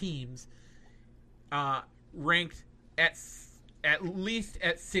Ten teams ranked at least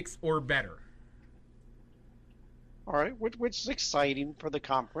at 6 or better. All right, which is exciting for the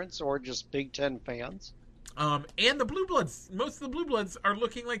conference or just Big Ten fans. And the Blue Bloods, most of the Blue Bloods are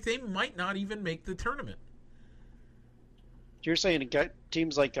looking like they might not even make the tournament. You're saying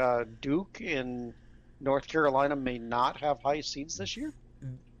teams like Duke in North Carolina may not have high seeds this year?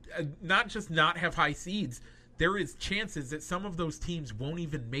 Not just not have high seeds. There is chances that some of those teams won't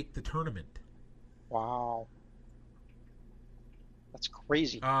even make the tournament. Wow. That's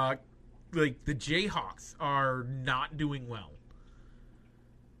crazy. Like the Jayhawks are not doing well.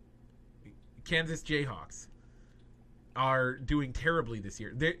 Kansas Jayhawks are doing terribly this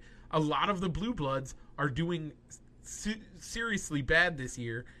year. A lot of the Blue Bloods are doing seriously bad this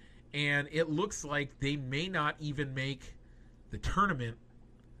year, and it looks like they may not even make the tournament,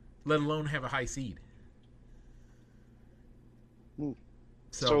 let alone have a high seed.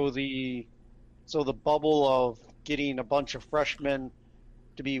 So the bubble of getting a bunch of freshmen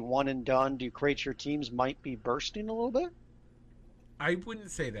to be one and done? Do you create your teams might be bursting a little bit? I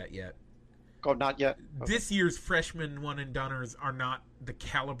wouldn't say that yet. Oh, not yet. Okay. This year's freshman one and doners are not the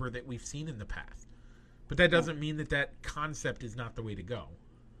caliber that we've seen in the past. But that doesn't mean that concept is not the way to go.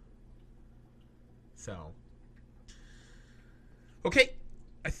 So, okay,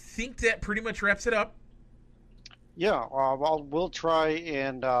 I think that pretty much wraps it up. Yeah, we'll try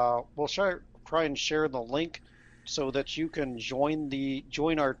and share the link so that you can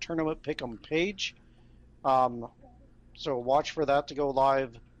join our tournament pick'em page. So watch for that to go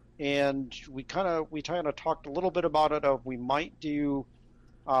live. And we kind of talked a little bit about it. We might do.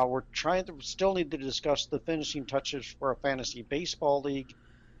 Still need to discuss the finishing touches for a fantasy baseball league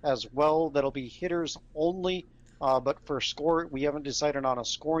as well. That'll be hitters only, but for score, we haven't decided on a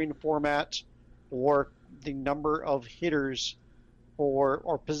scoring format or the number of hitters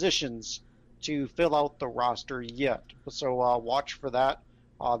or positions to fill out the roster yet. So watch for that.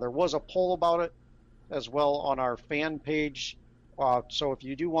 There was a poll about it as well on our fan page. So if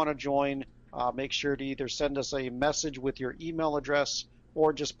you do want to join, make sure to either send us a message with your email address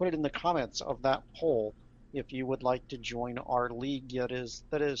or just put it in the comments of that poll if you would like to join our league.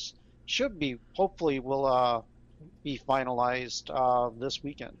 Hopefully will be finalized this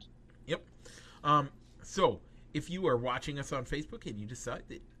weekend. Yep. So if you are watching us on Facebook and you decide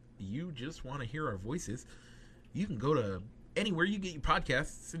that you just want to hear our voices, you can go to anywhere you get your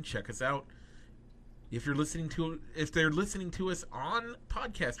podcasts and check us out. If they're listening to us on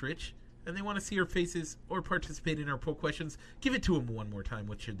Podcast Rich and they want to see our faces or participate in our poll questions, give it to them one more time.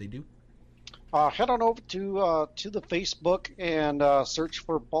 What should they do? Head on over to the Facebook and search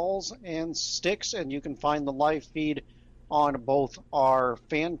for Balls and Sticks, and you can find the live feed on both our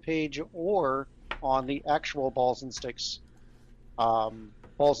fan page or on the actual Balls and Sticks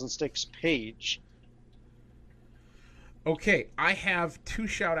page. Okay, I have 2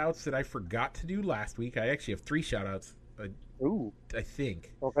 shout-outs that I forgot to do last week. I actually have 3 shout-outs, Ooh. I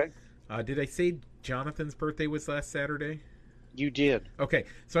think. Okay. Did I say Jonathan's birthday was last Saturday? You did. Okay,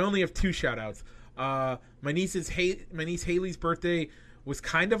 so I only have 2 shout-outs. My niece Haley's birthday was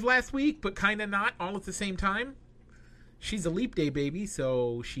kind of last week, but kind of not, all at the same time. She's a leap day baby,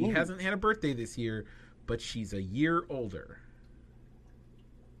 so she hasn't had a birthday this year, but she's a year older.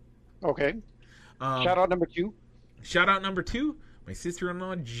 Okay. Shout-out number 2. Shout-out number 2, my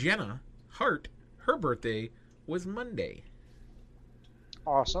sister-in-law Jenna Hart, her birthday was Monday.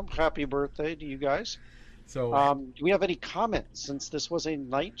 Awesome. Happy birthday to you guys. So, do we have any comments since this was a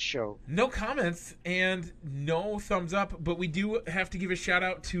night show? No comments and no thumbs up, but we do have to give a shout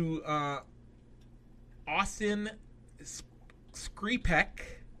out to Austin Skripek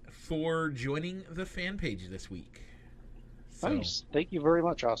for joining the fan page this week. So, nice. Thank you very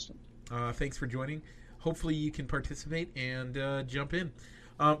much, Austin. Thanks for joining. Hopefully you can participate and jump in.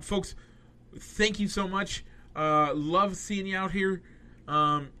 Folks, thank you so much. Love seeing you out here.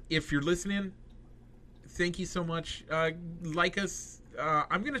 If you're listening, thank you so much. Like us.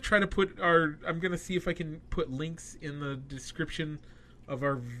 I'm going to try to I'm going to see if I can put links in the description of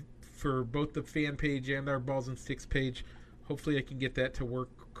for both the fan page and our Balls and Sticks page. Hopefully I can get that to work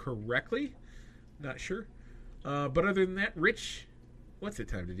correctly. Not sure. But other than that, Rich, what's it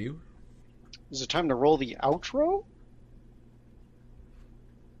time to do? Is it time to roll the outro?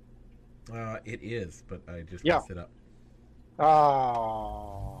 It is, but I just messed it up.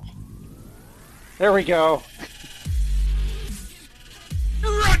 Oh. There we go.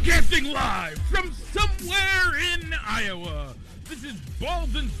 Broadcasting live from somewhere in Iowa. This is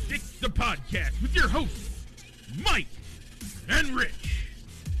Balls and Sticks, the podcast, with your hosts, Mike and Rich.